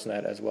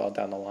Sportsnet as well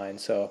down the line.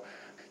 So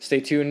stay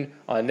tuned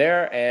on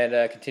there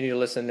and continue to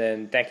listen.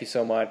 And thank you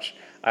so much.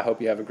 I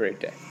hope you have a great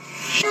day.